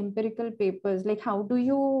and empirical papers? Like, how do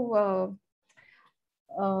you,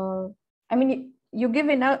 I mean, you give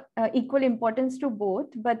equal importance to both,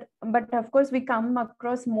 but of course we come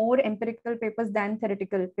across more empirical papers than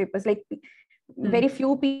theoretical papers. Like very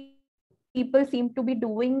few people seem to be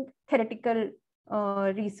doing theoretical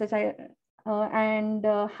research. And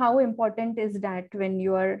how important is that when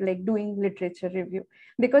you are like doing literature review?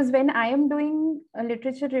 Because when I am doing a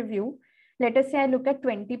literature review, let us say I look at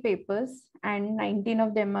 20 papers and 19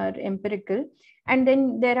 of them are empirical, and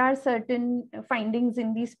then there are certain findings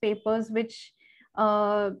in these papers which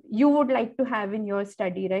you would like to have in your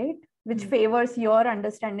study, right? Which favors your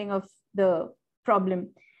understanding of the problem.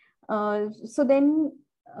 So then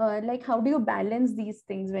like, how do you balance these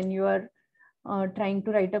things when you are trying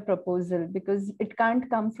to write a proposal? Because it can't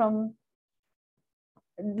come from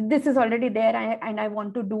this is already there and I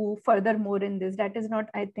want to do further more in this. That is not,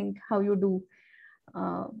 I think, how you do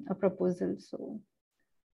a proposal. So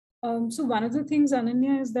one of the things,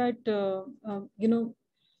 Ananya, is that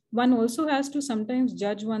one also has to sometimes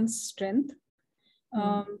judge one's strength.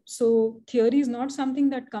 So theory is not something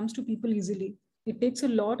that comes to people easily. It takes a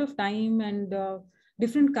lot of time and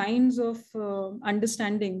different kinds of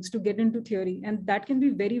understandings to get into theory, and that can be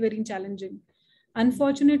very, very challenging.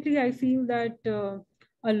 Unfortunately, I feel that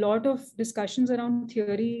a lot of discussions around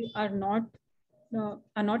theory are not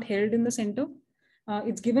held in the center.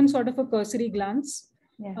 It's given sort of a cursory glance.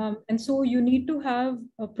 Yeah. And so you need to have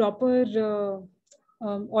a proper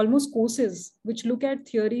almost courses which look at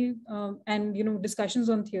theory and discussions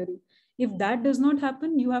on theory. If that does not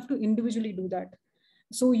happen, you have to individually do that.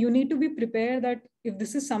 So you need to be prepared that if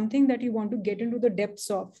this is something that you want to get into the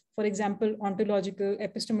depths of, for example, ontological,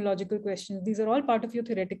 epistemological questions, these are all part of your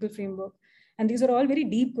theoretical framework. And these are all very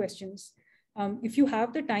deep questions. If you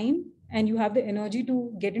have the time and you have the energy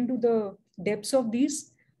to get into the depths of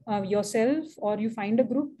these yourself, or you find a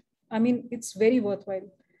group, I mean, it's very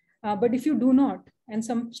worthwhile. But if you do not, and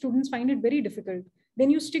some students find it very difficult, then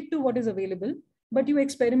you stick to what is available, but you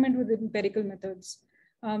experiment with empirical methods.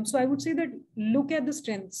 So I would say that look at the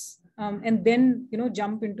strengths and then,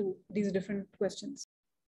 jump into these different questions.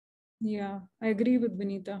 Yeah, I agree with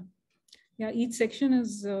Vinita. Yeah, each section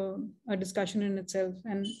is a discussion in itself.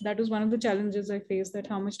 And that was one of the challenges I faced, that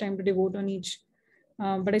how much time to devote on each.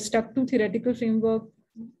 But I stuck to theoretical framework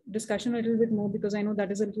discussion a little bit more because I know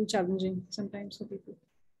that is a little challenging sometimes for people.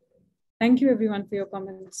 Thank you everyone for your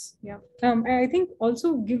comments. Yeah. I think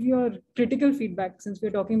also give your critical feedback, since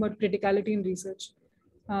we're talking about criticality in research.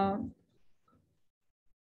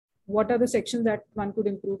 What are the sections that one could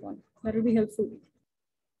improve on? That will be helpful.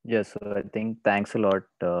 Yes, so I think thanks a lot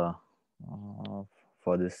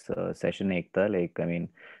for this session, Ekta. Like, I mean,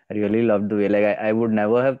 I really loved the way, like, I would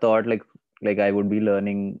never have thought like I would be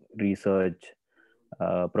learning research,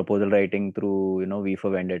 proposal writing through, V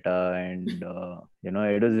for Vendetta, and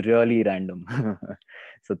it was really random.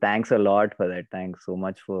 So thanks a lot for that. Thanks so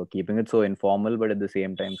much for keeping it so informal, but at the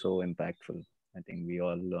same time so impactful. I think we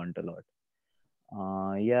all learned a lot.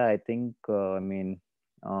 Yeah, I think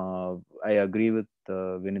I agree with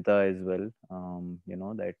Vinita as well.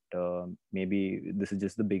 That maybe this is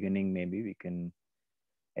just the beginning. Maybe we can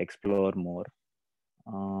explore more.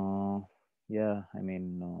 Yeah, I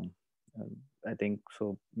mean, I think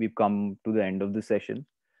so. We've come to the end of the session.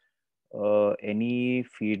 Any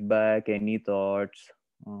feedback, any thoughts?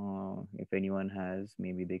 If anyone has,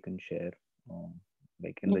 maybe they can share,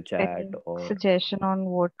 like in the chat, Any or suggestion on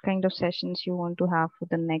what kind of sessions you want to have for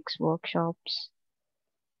the next workshops?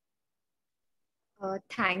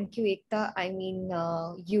 Thank you, Ekta. I mean,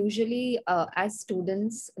 usually as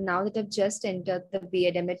students, now that I've just entered the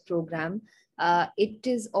B.Ed.M.Ed program, it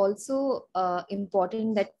is also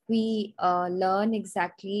important that we learn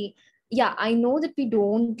exactly yeah, I know that we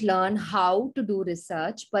don't learn how to do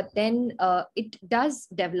research, but then it does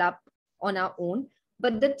develop on our own.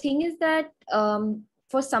 But the thing is that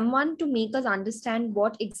for someone to make us understand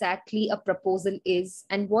what exactly a proposal is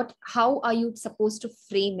and how are you supposed to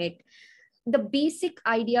frame it, the basic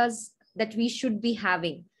ideas that we should be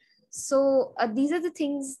having. So these are the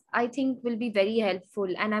things I think will be very helpful.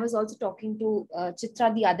 And I was also talking to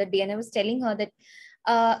Chitra the other day, and I was telling her that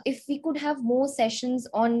if we could have more sessions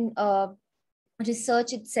on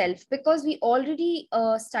research itself, because we already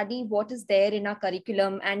study what is there in our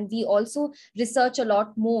curriculum, and we also research a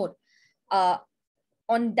lot more uh,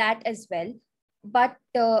 on that as well. But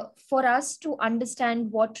for us to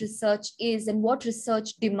understand what research is and what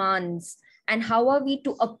research demands and how are we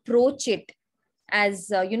to approach it,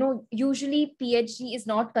 as usually PhD is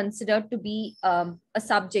not considered to be a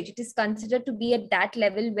subject. It is considered to be at that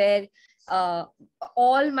level where uh,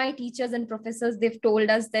 all my teachers and professors, they've told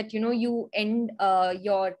us that you end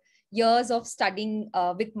your years of studying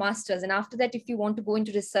with masters, and after that if you want to go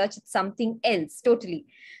into research, it's something else totally.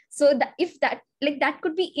 So if that, like, that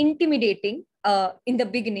could be intimidating in the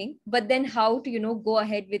beginning, but then how to go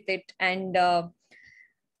ahead with it, and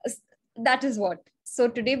that is what. So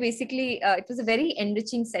today basically it was a very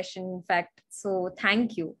enriching session, in fact, so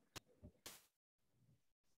thank you.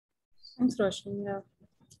 Thanks, Roshni. Yeah,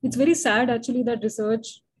 it's very sad actually that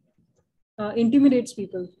research intimidates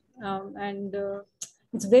people, and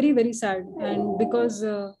it's very, very sad. And because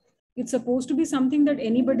it's supposed to be something that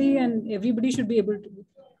anybody and everybody should be able to do.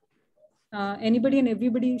 Anybody and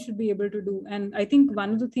everybody should be able to do. And I think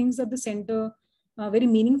one of the things that the center very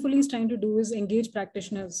meaningfully is trying to do is engage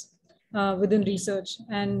practitioners within research,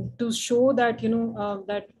 and to show that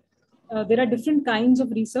that there are different kinds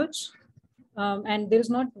of research. And there is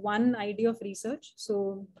not one idea of research.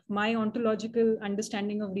 So my ontological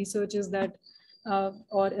understanding of research is that,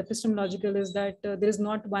 or epistemological, is that there is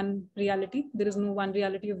not one reality. There is no one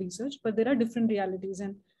reality of research, but there are different realities,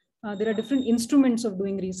 and there are different instruments of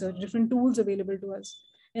doing research, different tools available to us.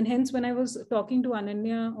 And hence, when I was talking to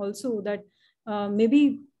Ananya also, that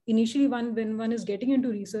maybe initially when one is getting into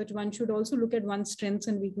research, one should also look at one's strengths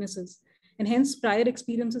and weaknesses. And hence prior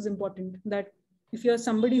experience is important. That if you're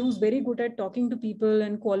somebody who's very good at talking to people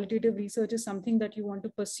and qualitative research is something that you want to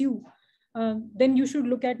pursue, then you should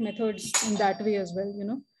look at methods in that way as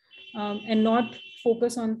well, and not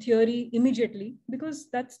focus on theory immediately, because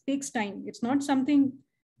that takes time. It's not something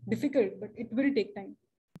difficult, but it will take time.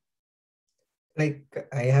 Like,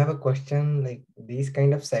 I have a question, like these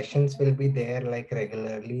kind of sessions will be there like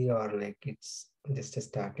regularly, or like it's just a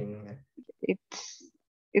starting?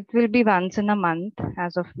 It will be once in a month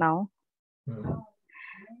as of now.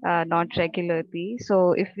 Not regularly.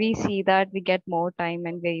 So if we see that we get more time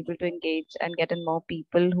and we're able to engage and get in more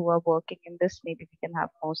people who are working in this, maybe we can have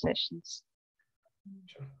more sessions.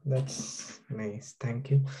 That's nice. Thank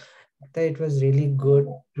you. It was really good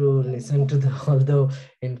to listen to all the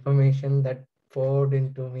information that poured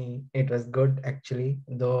into me. It was good actually,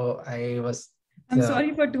 though I was I'm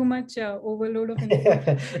sorry for too much overload of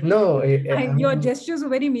information. No, your gestures were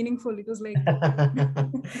very meaningful. It was like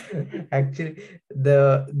actually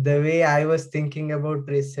the way I was thinking about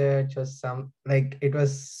research was like it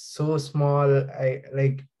was so small.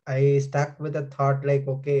 I stuck with a thought like,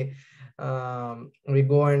 okay, we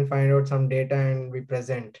go and find out some data and we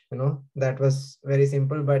present, that was very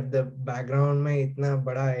simple. But the background mein itna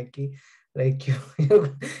bada hai ki like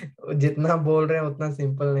jitna bol rahe hain utna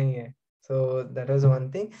simple nahi hai. So that was one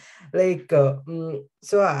thing. Like,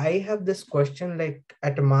 so I have this question, like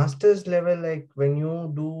at a master's level, like when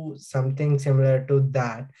you do something similar to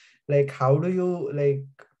that, like how do you like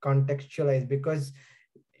contextualize? Because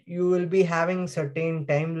you will be having certain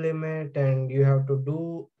time limit and you have to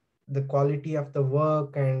do the quality of the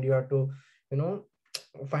work, and you have to,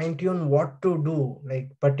 fine tune what to do,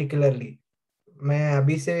 like particularly. मैं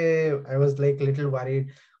अभी से I was like little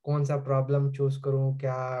worried कौन सा problem choose करूं,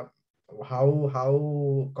 क्या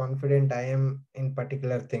how confident I am in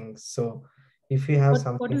particular things. So if you have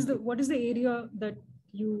something. What is the area that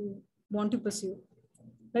you want to pursue?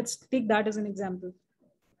 Let's take that as an example.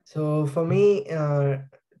 So for me,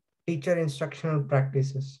 teacher instructional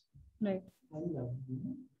practices. Right.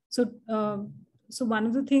 So so one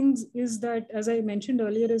of the things is that, as I mentioned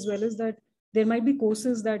earlier as well, is that there might be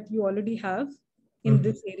courses that you already have in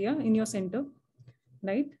this area in your center,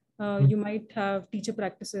 right? You might have teacher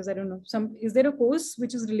practices. I don't know. Is there a course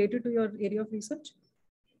which is related to your area of research?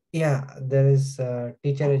 Yeah, there is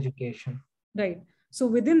teacher education. Right. So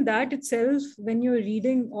within that itself, when you're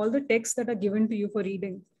reading all the texts that are given to you for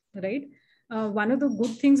reading, right? one of the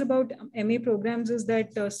good things about MA programs is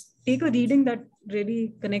that take a reading that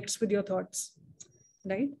really connects with your thoughts,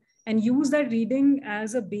 right? And use that reading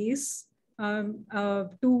as a base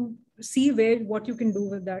to see what you can do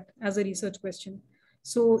with that as a research question.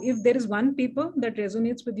 So if there is one paper that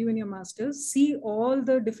resonates with you in your master's, see all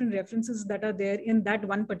the different references that are there in that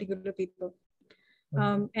one particular paper.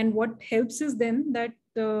 And what helps is then that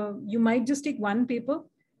you might just take one paper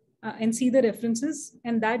and see the references,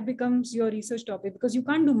 and that becomes your research topic, because you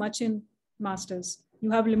can't do much in masters.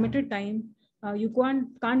 You have limited time. You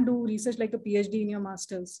can't do research like a PhD in your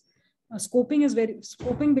masters.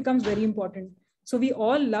 Scoping becomes very important. So we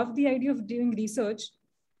all love the idea of doing research,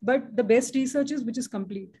 but the best research is which is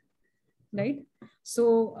complete, right?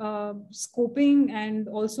 So scoping, and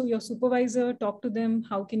also your supervisor, talk to them.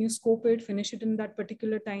 How can you scope it, finish it in that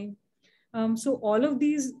particular time? So all of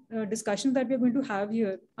these discussions that we're going to have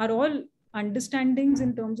here are all understandings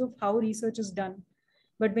in terms of how research is done.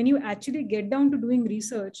 But when you actually get down to doing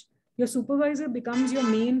research, your supervisor becomes your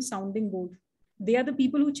main sounding board. They are the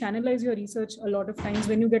people who channelize your research a lot of times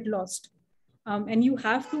when you get lost. And you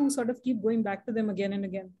have to sort of keep going back to them again and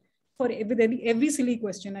again for every silly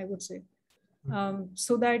question, I would say.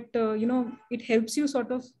 So that, it helps you sort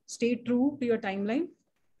of stay true to your timeline.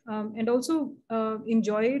 And also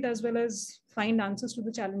enjoy it, as well as find answers to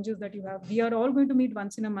the challenges that you have. We are all going to meet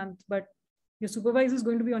once in a month, but your supervisor is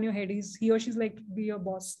going to be on your head. He or she's like be your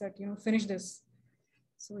boss, that, finish this.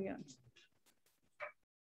 So yeah.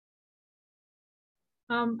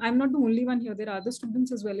 I'm not the only one here. There are other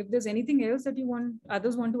students as well. If there's anything else that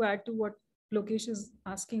others want to add to what Lokesh is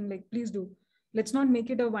asking, like, please do. Let's not make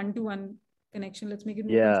it a one-to-one connection. Let's make it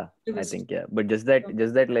more I think but just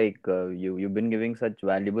that like you've been giving such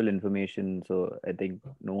valuable information, so I think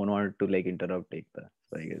no one wanted to like interrupt Ekta,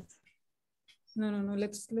 so I guess no,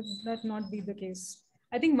 let's let that not be the case.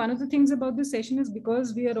 I think one of the things about this session is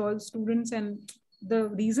because we are all students, and the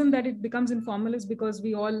reason that it becomes informal is because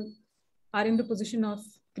we all are in the position of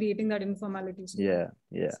creating that informality. So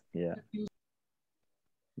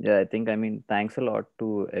yeah, I think, I mean, thanks a lot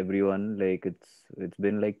to everyone. Like it's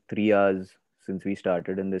been like 3 hours since we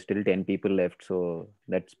started, and there's still 10 people left, so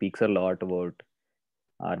that speaks a lot about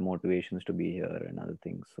our motivations to be here and other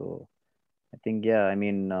things. So I think, yeah, I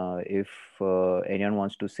mean, if anyone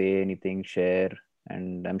wants to say anything, share,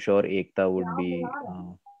 and I'm sure Ekta would be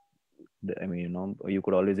I mean, you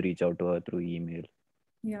could always reach out to her through email.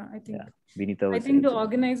 Yeah, I think Vinita I think the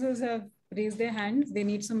organizers have raised their hands. They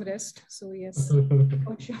need some rest. So yes,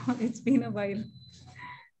 for sure, it's been a while.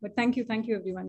 But thank you everyone.